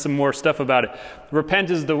just learn some more stuff about it. Repent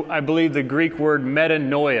is I believe the Greek word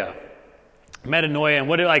metanoia. Metanoia, and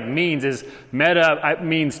what it means is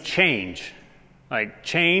means change. Like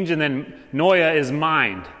change, and then noia is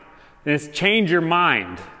mind. And it's change your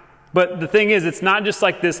mind. But the thing is, it's not just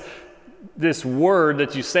like this word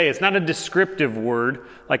that you say. It's not a descriptive word,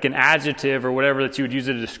 like an adjective or whatever that you would use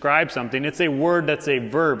to describe something. It's a word that's a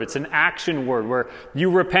verb. It's an action word where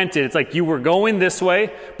you repented. It's like you were going this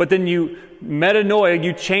way, but then you metanoia,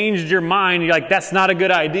 you changed your mind. You're like, that's not a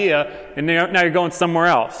good idea. And now you're going somewhere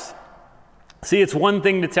else. See, it's one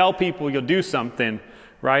thing to tell people you'll do something,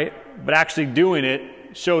 right? But actually doing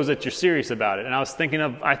it shows that you're serious about it. And I was thinking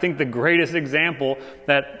of, I think the greatest example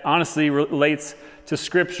that honestly relates to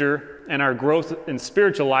Scripture and our growth in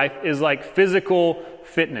spiritual life is like physical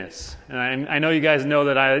fitness. And I know you guys know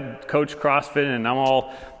that I coach CrossFit and I'm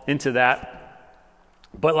all into that.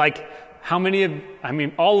 But how many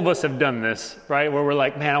all of us have done this, right? Where we're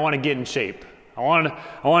like, man, I want to get in shape. I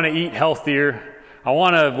want to eat healthier. I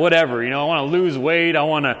want to whatever, I want to lose weight. I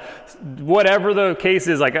want to, whatever the case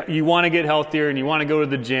is, you want to get healthier and you want to go to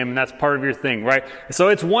the gym, and that's part of your thing, right? So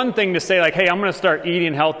it's one thing to say hey, I'm going to start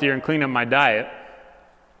eating healthier and clean up my diet.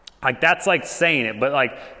 That's saying it,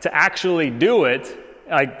 but to actually do it,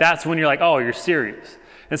 that's when you're oh, you're serious.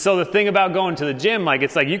 And so the thing about going to the gym,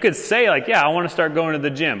 it's you could say yeah, I want to start going to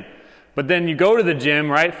the gym. But then you go to the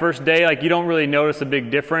gym, right? First day, you don't really notice a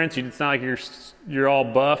big difference. It's not like you're all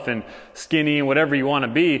buff and skinny and whatever you want to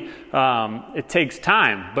be. It takes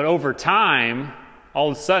time. But over time,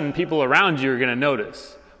 all of a sudden, people around you are going to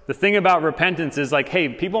notice. The thing about repentance is hey,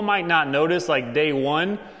 people might not notice day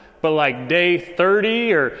 1, but day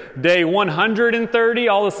 30 or day 130,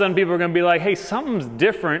 all of a sudden people are going to be hey, something's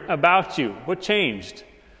different about you. What changed?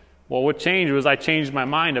 Well, what changed was I changed my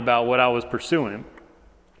mind about what I was pursuing.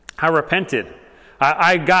 I repented.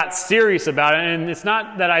 I got serious about it. And it's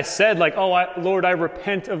not that I said Lord, I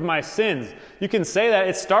repent of my sins. You can say that.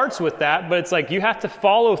 It starts with that, but it's you have to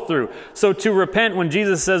follow through. So to repent, when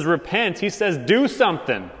Jesus says repent, he says do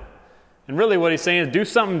something. And really what he's saying is do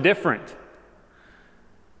something different.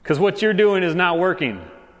 Because what you're doing is not working.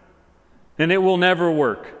 And it will never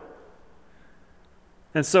work.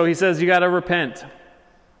 And so he says you got to repent.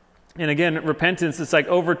 And again, repentance, it's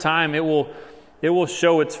over time, it will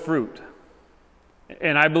show its fruit.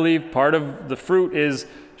 And I believe part of the fruit is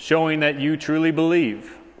showing that you truly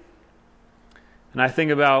believe. And I think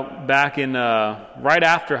about back in, right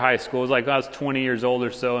after high school, it was like I was 20 years old or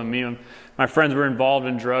so, and me and my friends were involved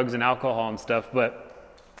in drugs and alcohol and stuff, but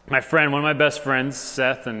my friend, one of my best friends,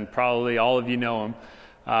 Seth, and probably all of you know him,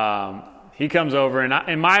 he comes over, and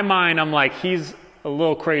in my mind, I'm like, he's a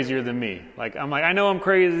little crazier than me. I'm like, I know I'm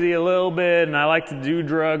crazy a little bit, and I like to do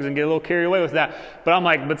drugs and get a little carried away with that, but I'm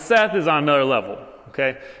like, but Seth is on another level,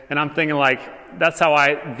 okay? And I'm thinking that's how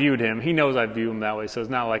I viewed him. He knows I view him that way, so it's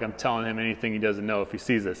not like I'm telling him anything he doesn't know if he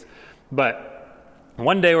sees this. But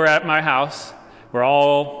one day we're at my house, we're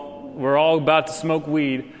all about to smoke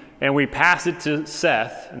weed, and we pass it to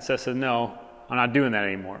Seth, and Seth said, no, I'm not doing that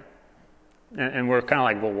anymore. And we're kind of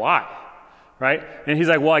like, well, why? Right? And he's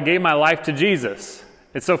like, well, I gave my life to Jesus.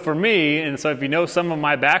 And so for me, and so if you know some of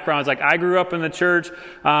my background, it's like I grew up in the church.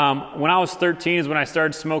 When I was 13 is when I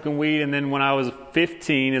started smoking weed, and then when I was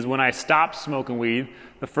 15 is when I stopped smoking weed,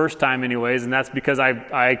 the first time anyways, and that's because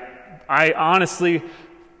I honestly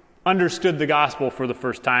understood the gospel for the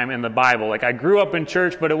first time in the Bible. I grew up in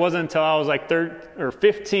church, but it wasn't until I was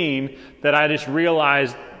 15 that I just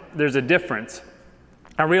realized there's a difference.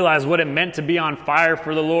 I realized what it meant to be on fire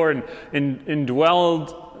for the Lord and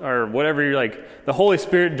dwelled, or whatever the Holy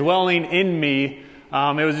Spirit dwelling in me.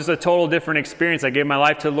 It was just a total different experience. I gave my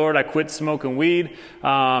life to the Lord. I quit smoking weed.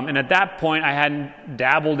 And at that point, I hadn't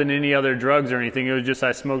dabbled in any other drugs or anything. It was just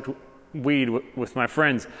I smoked weed with my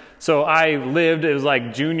friends. So I lived, it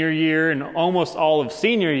was junior year and almost all of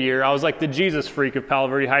senior year, I was the Jesus freak of Palo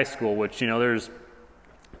Verde High School, which, there's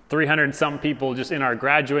 300 and some people just in our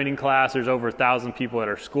graduating class. There's over 1,000 people at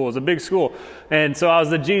our school. It's a big school. And so I was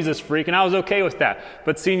the Jesus freak, and I was okay with that.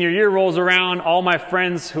 But senior year rolls around, all my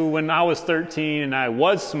friends who, when I was 13 and I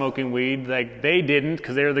was smoking weed, they didn't,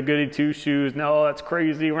 because they were the goody two-shoes. No, that's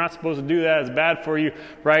crazy. We're not supposed to do that. It's bad for you,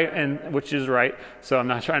 right? And which is right. So I'm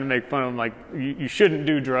not trying to make fun of them. You shouldn't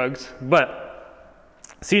do drugs. But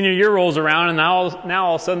senior year rolls around, and now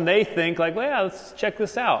all of a sudden they think well, yeah, let's check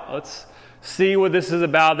this out. Let's see what this is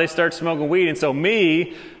about. They start smoking weed. And so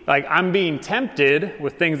me, I'm being tempted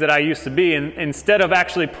with things that I used to be. And instead of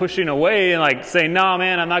actually pushing away and saying, no,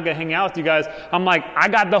 man, I'm not going to hang out with you guys. I'm I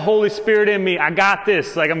got the Holy Spirit in me. I got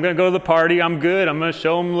this. I'm going to go to the party. I'm good. I'm going to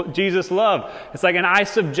show them Jesus love. It's and I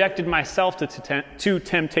subjected myself to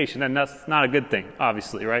temptation. And that's not a good thing,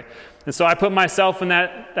 obviously, right? And so I put myself in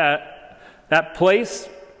that place.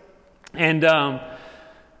 And,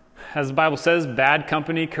 as the Bible says, bad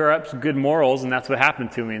company corrupts good morals, and that's what happened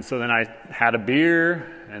to me. And so then I had a beer,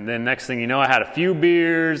 and then next thing you know, I had a few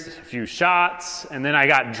beers, a few shots, and then I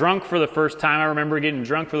got drunk for the first time. I remember getting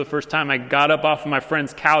drunk for the first time. I got up off of my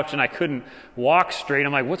friend's couch, and I couldn't walk straight.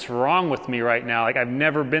 I'm what's wrong with me right now? I've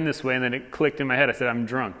never been this way, and then it clicked in my head. I said, I'm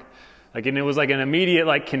drunk. And it was an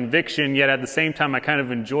immediate conviction, yet at the same time, I kind of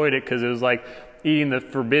enjoyed it because it was eating the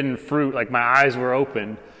forbidden fruit. My eyes were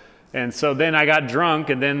open. And so then I got drunk,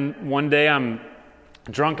 and then one day I'm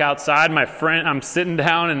drunk outside. I'm sitting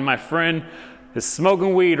down, and my friend is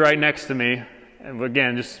smoking weed right next to me. And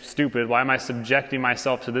again, just stupid. Why am I subjecting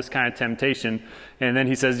myself to this kind of temptation? And then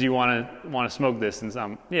he says, do you want to smoke this? And so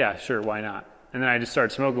I'm, yeah, sure, why not? And then I just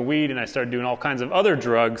started smoking weed, and I started doing all kinds of other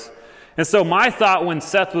drugs. And so my thought when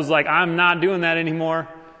Seth was I'm not doing that anymore,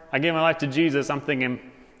 I gave my life to Jesus, I'm thinking,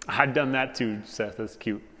 I've done that too, Seth. That's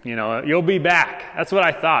cute. You'll be back. That's what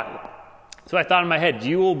I thought. So I thought in my head,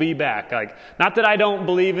 you will be back. Not that I don't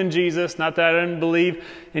believe in Jesus, not that I don't believe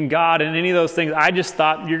in God and any of those things. I just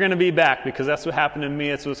thought you're going to be back because that's what happened to me.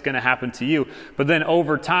 That's what's going to happen to you. But then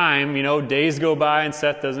over time, days go by and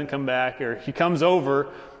Seth doesn't come back, or he comes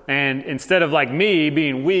over, and instead of me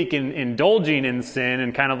being weak and indulging in sin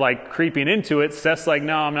and kind of creeping into it, Seth's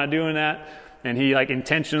no, I'm not doing that. And he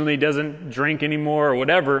intentionally doesn't drink anymore or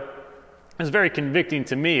whatever. It was very convicting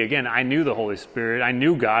to me. Again, I knew the Holy Spirit. I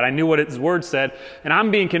knew God. I knew what His Word said. And I'm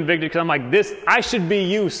being convicted because I'm this, I should be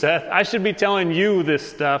you, Seth. I should be telling you this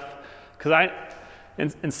stuff.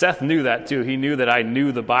 And Seth knew that too. He knew that I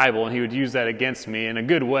knew the Bible, and he would use that against me in a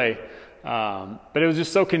good way. But it was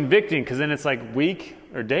just so convicting because then it's week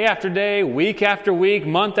or day after day, week after week,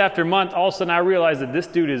 month after month. All of a sudden I realized that this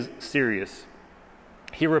dude is serious.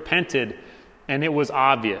 He repented. And it was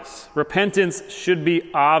obvious. Repentance should be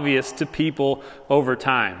obvious to people over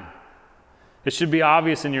time. It should be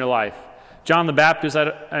obvious in your life. John the Baptist,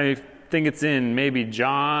 I think it's in maybe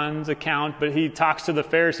John's account, but he talks to the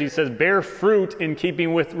Pharisees. He says, bear fruit in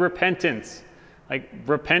keeping with repentance.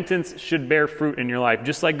 Repentance should bear fruit in your life.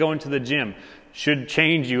 Just like going to the gym should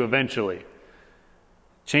change you eventually.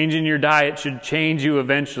 Changing your diet should change you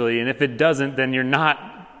eventually. And if it doesn't, then you're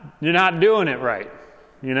not doing it right.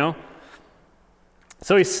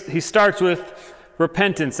 So he starts with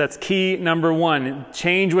repentance. That's key number one.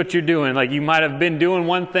 Change what you're doing. Like you might have been doing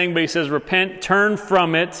one thing, but he says repent, turn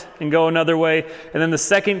from it, and go another way. And then the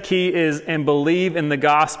second key is and believe in the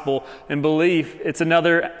gospel. And belief, it's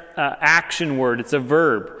another action word. It's a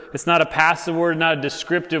verb. It's not a passive word, not a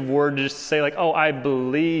descriptive word just to say like, oh, I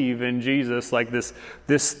believe in Jesus, like this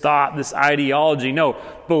thought, this ideology. No,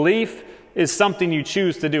 belief is something you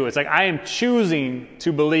choose to do. It's like, I am choosing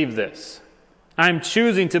to believe this. I'm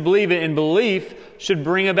choosing to believe it, and belief should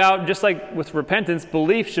bring about, just like with repentance,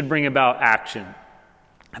 belief should bring about action.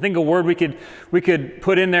 I think a word we could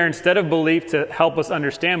put in there instead of belief to help us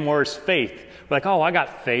understand more is faith. We're like, oh, I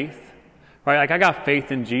got faith. Right? Like I got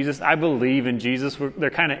faith in Jesus. I believe in Jesus. They're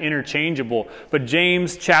kind of interchangeable. But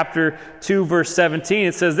James chapter 2 verse 17,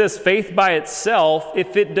 it says this, faith by itself,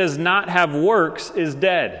 if it does not have works, is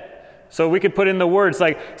dead. So we could put in the words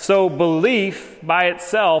like, so belief by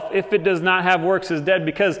itself, if it does not have works, is dead,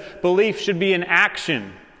 because belief should be an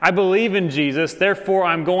action. I believe in Jesus, therefore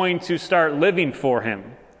I'm going to start living for him.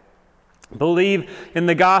 Believe in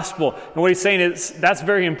the gospel. And what he's saying is, that's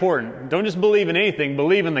very important. Don't just believe in anything,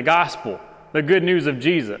 believe in the gospel, the good news of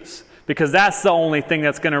Jesus, because that's the only thing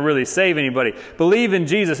that's going to really save anybody. Believe in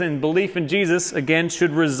Jesus, and belief in Jesus, again,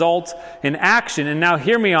 should result in action. And now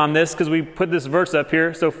hear me on this, because we put this verse up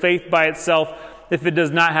here. So faith by itself, if it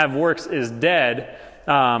does not have works, is dead.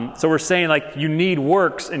 So we're saying like you need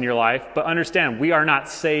works in your life, but understand, we are not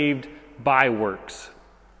saved by works.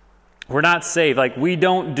 We're not saved. Like we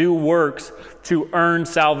don't do works to earn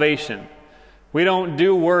salvation. We don't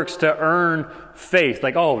do works to earn faith.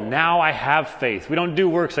 Like, oh, now I have faith. We don't do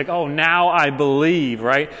works like, oh, now I believe,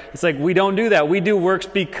 right? It's like we don't do that. We do works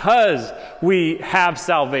because we have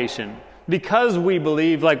salvation. Because we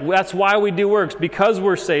believe, like that's why we do works. Because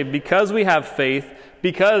we're saved. Because we have faith.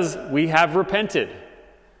 Because we have repented.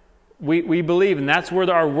 We believe, and that's where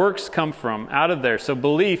our works come from, out of there. So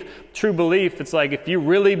belief, true belief, it's like if you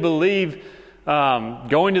really believe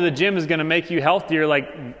going to the gym is going to make you healthier,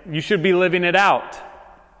 like you should be living it out.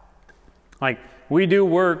 Like we do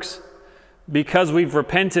works because we've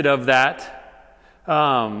repented of that.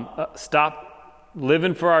 Stop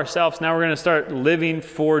living for ourselves. Now we're going to start living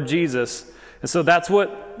for Jesus. And so those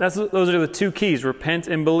are the two keys, repent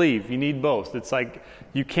and believe. You need both. It's like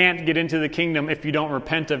you can't get into the kingdom if you don't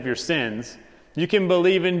repent of your sins. You can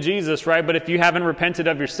believe in Jesus, right? But if you haven't repented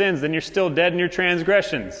of your sins, then you're still dead in your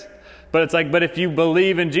transgressions. But it's like, but if you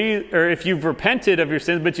believe in Jesus, or if you've repented of your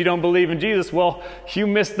sins, but you don't believe in Jesus, well, you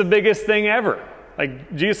missed the biggest thing ever.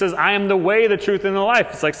 Like Jesus says, I am the way, the truth, and the life.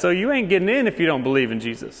 It's like, so you ain't getting in if you don't believe in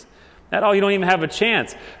Jesus. At all, you don't even have a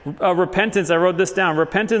chance. Repentance, I wrote this down.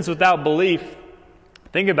 Repentance without belief,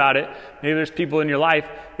 think about it. Maybe there's people in your life,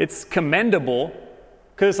 it's commendable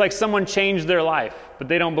because it's like someone changed their life, but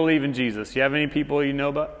they don't believe in Jesus. You have any people you know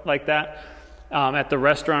about like that? At the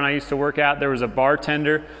restaurant I used to work at, there was a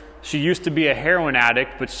bartender. She used to be a heroin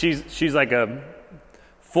addict, but she's like a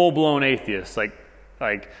full-blown atheist.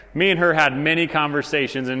 Like me and her had many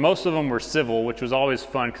conversations, and most of them were civil, which was always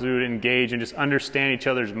fun because we would engage and just understand each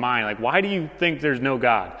other's mind. Like, why do you think there's no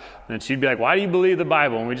God? And she'd be like, why do you believe the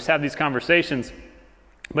Bible? And we just have these conversations.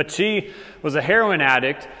 But she was a heroin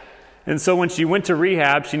addict, and so when she went to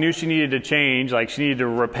rehab, she knew she needed to change, like she needed to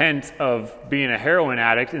repent of being a heroin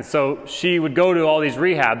addict, and so she would go to all these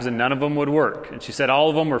rehabs, and none of them would work. And she said all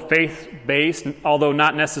of them were faith-based, although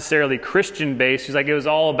not necessarily Christian-based. She's like, it was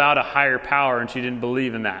all about a higher power, and she didn't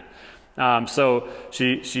believe in that. So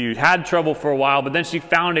she had trouble for a while, but then she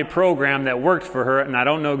found a program that worked for her, and I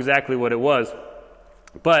don't know exactly what it was.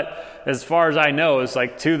 But as far as I know, it's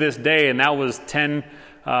like to this day, and that was 10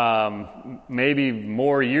 maybe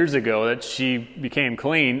more years ago that she became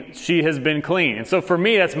clean. She has been clean. And so for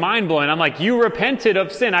me, that's mind-blowing. I'm like, you repented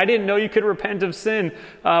of sin. I didn't know you could repent of sin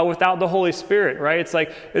without the Holy Spirit, right? It's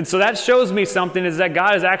like, and so that shows me something, is that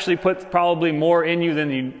God has actually put probably more in you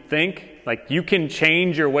than you think. Like you can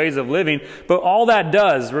change your ways of living, but all that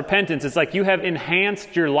does, repentance, it's like you have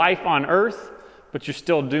enhanced your life on earth, but you're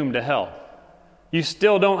still doomed to hell. You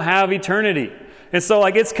still don't have eternity. And so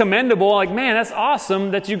like it's commendable, like, man, that's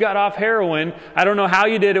awesome that you got off heroin. I don't know how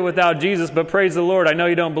you did it without Jesus, but praise the Lord. I know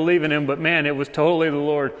you don't believe in him, but man, it was totally the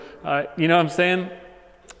Lord. You know what I'm saying?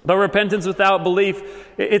 But repentance without belief,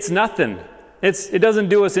 it's nothing. It doesn't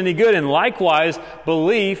do us any good. And likewise,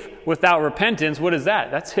 belief without repentance, what is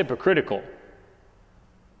that? That's hypocritical.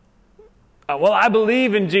 Well, I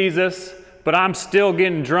believe in Jesus, but I'm still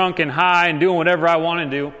getting drunk and high and doing whatever I want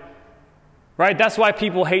to do. Right? That's why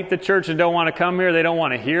people hate the church and don't want to come here. They don't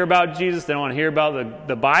want to hear about Jesus. They don't want to hear about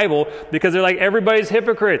the Bible because they're like, everybody's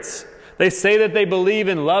hypocrites. They say that they believe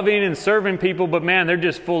in loving and serving people, but man, they're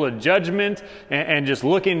just full of judgment and just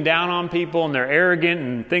looking down on people, and they're arrogant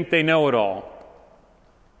and think they know it all.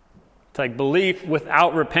 It's like belief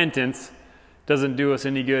without repentance doesn't do us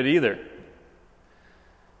any good either.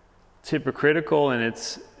 It's hypocritical, and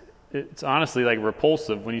it's honestly like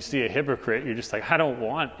repulsive. When you see a hypocrite, you're just like, I don't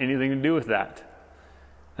want anything to do with that.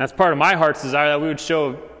 That's part of my heart's desire, that we would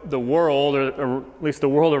show the world, or at least the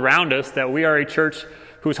world around us, that we are a church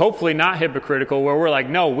who's hopefully not hypocritical, where we're like,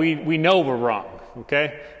 no, we know we're wrong,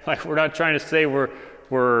 okay? Like, we're not trying to say we're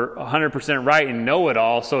 100% right and know it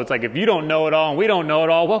all. So it's like, if you don't know it all and we don't know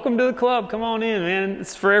it all, welcome to the club. Come on in, man.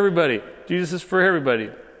 It's for everybody. Jesus is for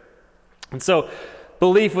everybody. And so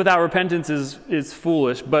belief without repentance is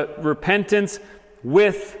foolish, but repentance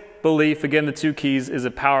with belief, again, the two keys, is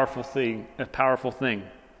a powerful thing.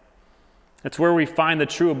 It's where we find the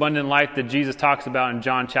true abundant life that Jesus talks about in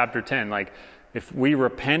John chapter 10. Like, if we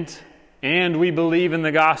repent and we believe in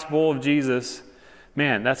the gospel of Jesus,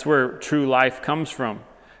 man, that's where true life comes from.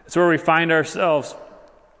 It's where we find ourselves.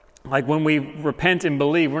 Like, when we repent and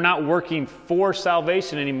believe, we're not working for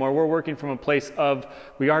salvation anymore. We're working from a place of,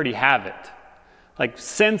 we already have it. Like,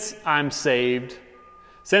 since I'm saved,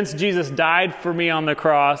 since Jesus died for me on the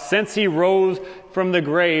cross, since he rose from the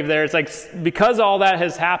grave there, it's like, because all that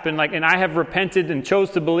has happened, like, and I have repented and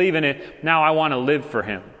chose to believe in it, now I want to live for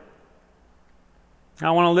him. I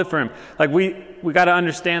want to live for him. Like, we got to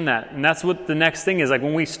understand that. And that's what the next thing is. Like,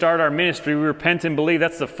 when we start our ministry, we repent and believe.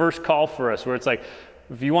 That's the first call for us, where it's like,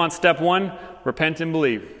 if you want step one, repent and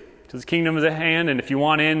believe. Because the kingdom is at hand, and if you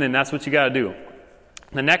want in, then that's what you got to do.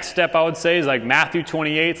 The next step, I would say, is like Matthew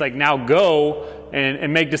 28. It's like, now go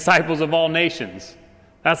and make disciples of all nations.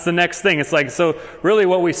 That's the next thing. It's like, so really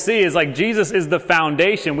what we see is like, Jesus is the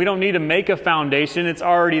foundation. We don't need to make a foundation. It's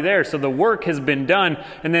already there. So the work has been done.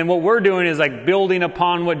 And then what we're doing is like building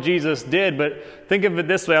upon what Jesus did. But think of it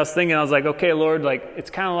this way. I was like, okay, Lord, like,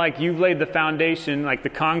 it's kind of like you've laid the foundation, like the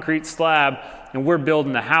concrete slab, and we're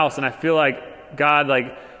building the house. And I feel like God,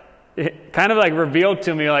 like, it kind of like revealed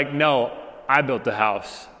to me, like, no, I built the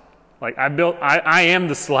house. Like, I am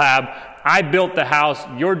the slab. I built the house.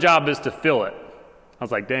 Your job is to fill it. I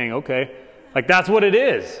was like, dang, okay. Like, that's what it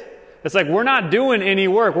is. It's like, we're not doing any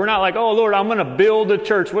work. We're not like, oh, Lord, I'm going to build a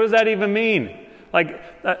church. What does that even mean? Like,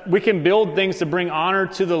 we can build things to bring honor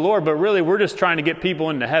to the Lord, but really we're just trying to get people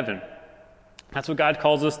into heaven. That's what God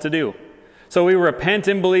calls us to do. So we repent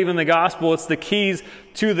and believe in the gospel. It's the keys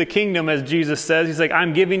to the kingdom, as Jesus says. He's like,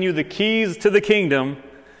 I'm giving you the keys to the kingdom.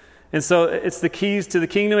 And so it's the keys to the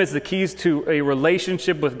kingdom. It's the keys to a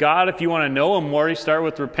relationship with God. If you want to know Him more, you start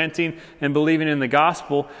with repenting and believing in the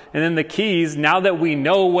gospel. And then the keys, now that we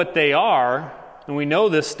know what they are, and we know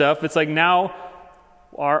this stuff, it's like now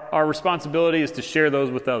our responsibility is to share those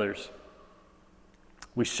with others.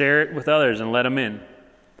 We share it with others and let them in.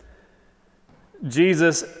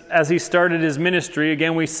 Jesus, as he started his ministry,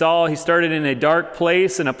 again, we saw he started in a dark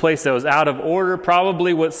place, in a place that was out of order,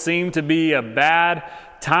 probably what seemed to be a bad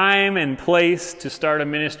time and place to start a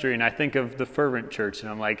ministry. And I think of the Fervent Church, and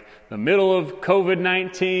I'm like, the middle of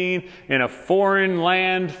COVID-19 in a foreign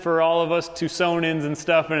land for all of us Tucsonans and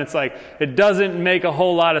stuff, and it's like, it doesn't make a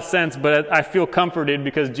whole lot of sense, but I feel comforted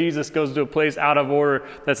because Jesus goes to a place out of order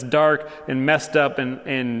that's dark and messed up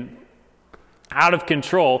and out of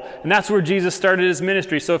control. And that's where Jesus started his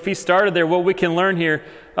ministry. So if he started there, what we can learn here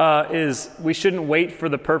is we shouldn't wait for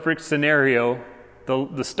the perfect scenario,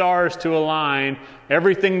 the stars to align,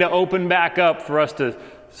 everything to open back up for us to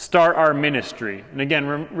start our ministry. And again,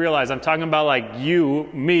 realize I'm talking about like you,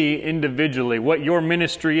 me, individually. What your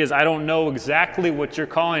ministry is, I don't know exactly what your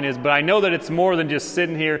calling is, but I know that it's more than just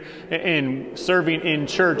sitting here and serving in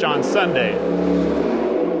church on Sunday.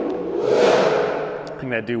 I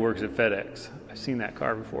think that dude works at FedEx. I've seen that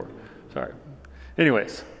car before. Sorry.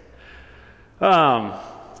 Anyways.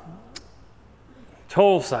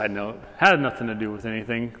 Total side note. Had nothing to do with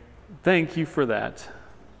anything. Thank you for that.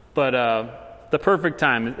 But the perfect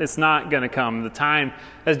time, it's not going to come. The time,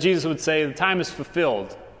 as Jesus would say, the time is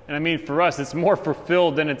fulfilled. And I mean, for us, it's more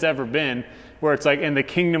fulfilled than it's ever been, where it's like, and the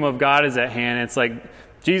kingdom of God is at hand. It's like,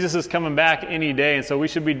 Jesus is coming back any day, and so we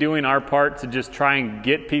should be doing our part to just try and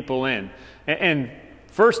get people in. And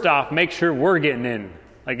first off, make sure we're getting in.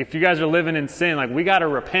 Like, if you guys are living in sin, like, we got to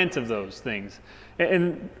repent of those things.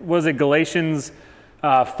 And was it Galatians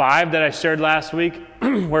 5 that I shared last week,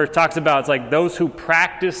 where it talks about, it's like, those who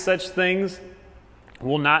practice such things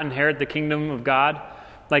will not inherit the kingdom of God.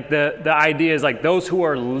 Like, the idea is like, those who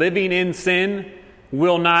are living in sin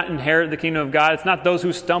will not inherit the kingdom of God. It's not those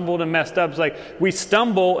who stumbled and messed up. It's like, we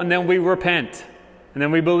stumble and then we repent. And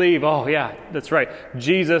then we believe, oh yeah, that's right.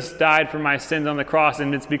 Jesus died for my sins on the cross,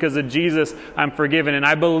 and it's because of Jesus I'm forgiven. And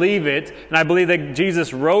I believe it, and I believe that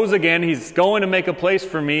Jesus rose again. He's going to make a place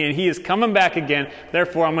for me, and he is coming back again.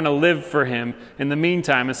 Therefore, I'm going to live for him in the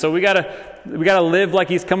meantime. And so we gotta live like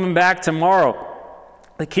he's coming back tomorrow.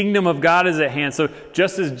 The kingdom of God is at hand. So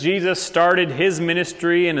just as Jesus started his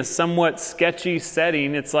ministry in a somewhat sketchy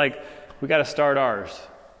setting, it's like we got to start ours.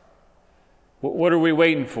 What are we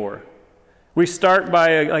waiting for? We start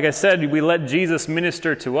by, like I said, we let Jesus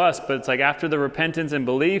minister to us, but it's like after the repentance and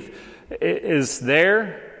belief is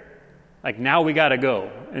there, like now we got to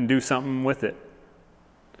go and do something with it.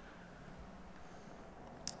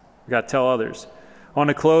 We got to tell others. I want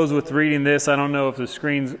to close with reading this. I don't know if the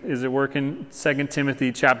screen's, is it working? 2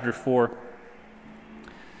 Timothy chapter 4.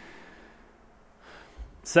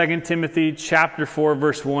 2 Timothy chapter 4,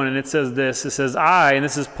 verse 1, and it says this. It says, and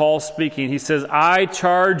this is Paul speaking, he says, I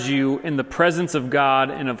charge you in the presence of God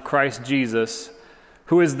and of Christ Jesus,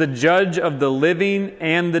 who is the judge of the living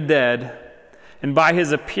and the dead, and by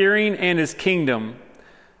his appearing and his kingdom,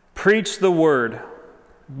 preach the word.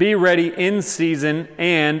 Be ready in season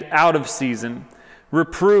and out of season.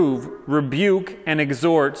 Reprove, rebuke, and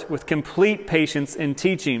exhort with complete patience in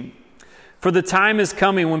teaching. For the time is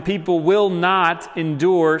coming when people will not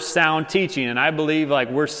endure sound teaching. And I believe like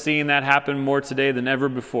we're seeing that happen more today than ever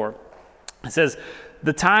before. It says,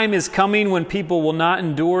 the time is coming when people will not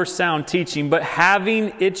endure sound teaching, but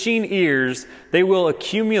having itching ears, they will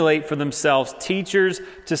accumulate for themselves teachers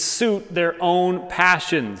to suit their own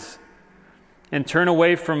passions, and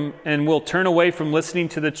will turn away from listening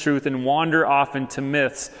to the truth and wander off into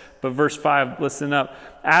myths. But verse 5, listen up.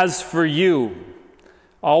 As for you,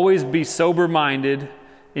 always be sober-minded,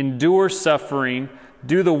 endure suffering,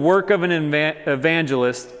 do the work of an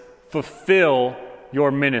evangelist, fulfill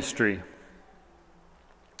your ministry.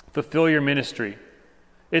 Fulfill your ministry.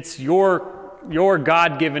 It's your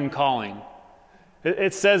God-given calling.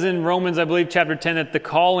 It says in Romans, I believe, chapter 10, that the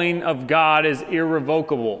calling of God is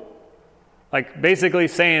irrevocable. Like basically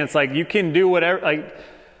saying it's like you can do whatever, like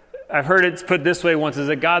I've heard it put this way once, is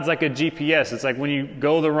that God's like a GPS. It's like when you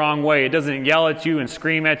go the wrong way, it doesn't yell at you and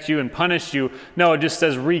scream at you and punish you. No, it just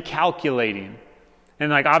says recalculating.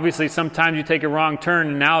 And like obviously sometimes you take a wrong turn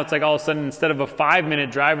and now it's like all of a sudden instead of a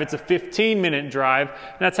 5-minute drive, it's a 15-minute drive.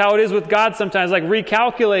 And that's how it is with God sometimes, like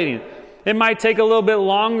recalculating. It might take a little bit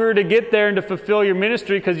longer to get there and to fulfill your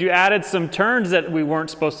ministry because you added some turns that we weren't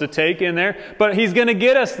supposed to take in there, but he's going to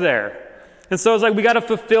get us there. And so it's like we got to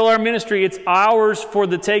fulfill our ministry. It's ours for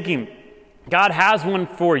the taking. God has one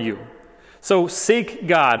for you. So seek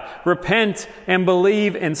God, repent and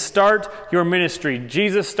believe and start your ministry.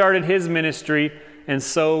 Jesus started his ministry, and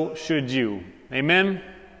so should you. Amen?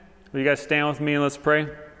 Will you guys stand with me and let's pray?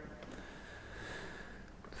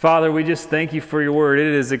 Father, we just thank you for your word. It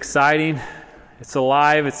is exciting. It's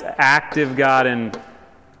alive. It's active, God. And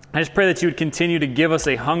I just pray that you would continue to give us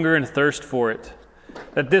a hunger and thirst for it.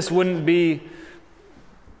 That this wouldn't be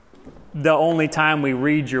the only time we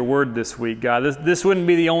read your word this week, God. This wouldn't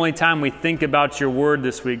be the only time we think about your word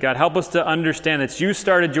this week, God. Help us to understand that you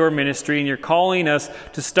started your ministry and you're calling us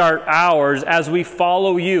to start ours as we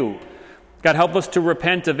follow you. God, help us to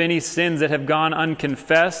repent of any sins that have gone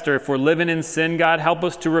unconfessed, or if we're living in sin, God, help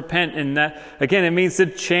us to repent. And that, again, it means to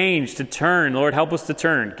change, to turn. Lord, help us to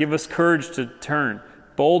turn. Give us courage to turn.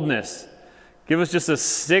 Boldness. Give us just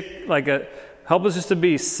help us just to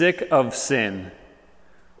be sick of sin,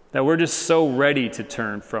 that we're just so ready to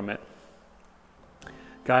turn from it.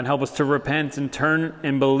 God, help us to repent and turn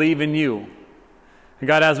and believe in you. And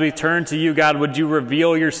God, as we turn to you, God, would you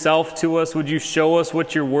reveal yourself to us? Would you show us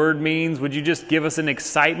what your word means? Would you just give us an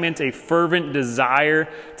excitement, a fervent desire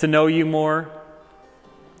to know you more?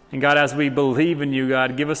 And God, as we believe in you,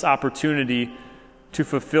 God, give us opportunity to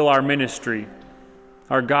fulfill our ministry,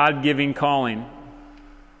 our God-given calling.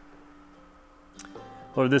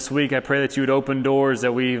 Lord, this week I pray that you would open doors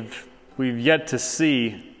that we've yet to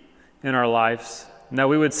see in our lives. And that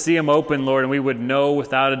we would see them open, Lord, and we would know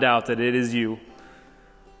without a doubt that it is you.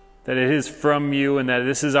 That it is from you, and that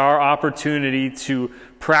this is our opportunity to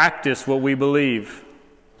practice what we believe.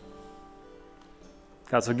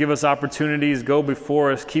 God, so give us opportunities, go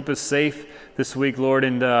before us, keep us safe this week, Lord,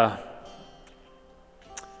 and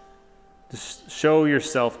just show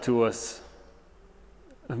yourself to us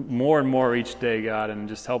more and more each day, God, and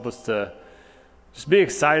just help us to just be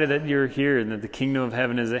excited that you're here and that the kingdom of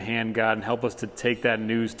heaven is at hand, God, and help us to take that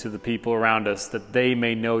news to the people around us that they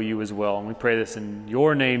may know you as well. And we pray this in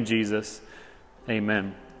your name, Jesus.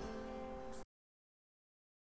 Amen.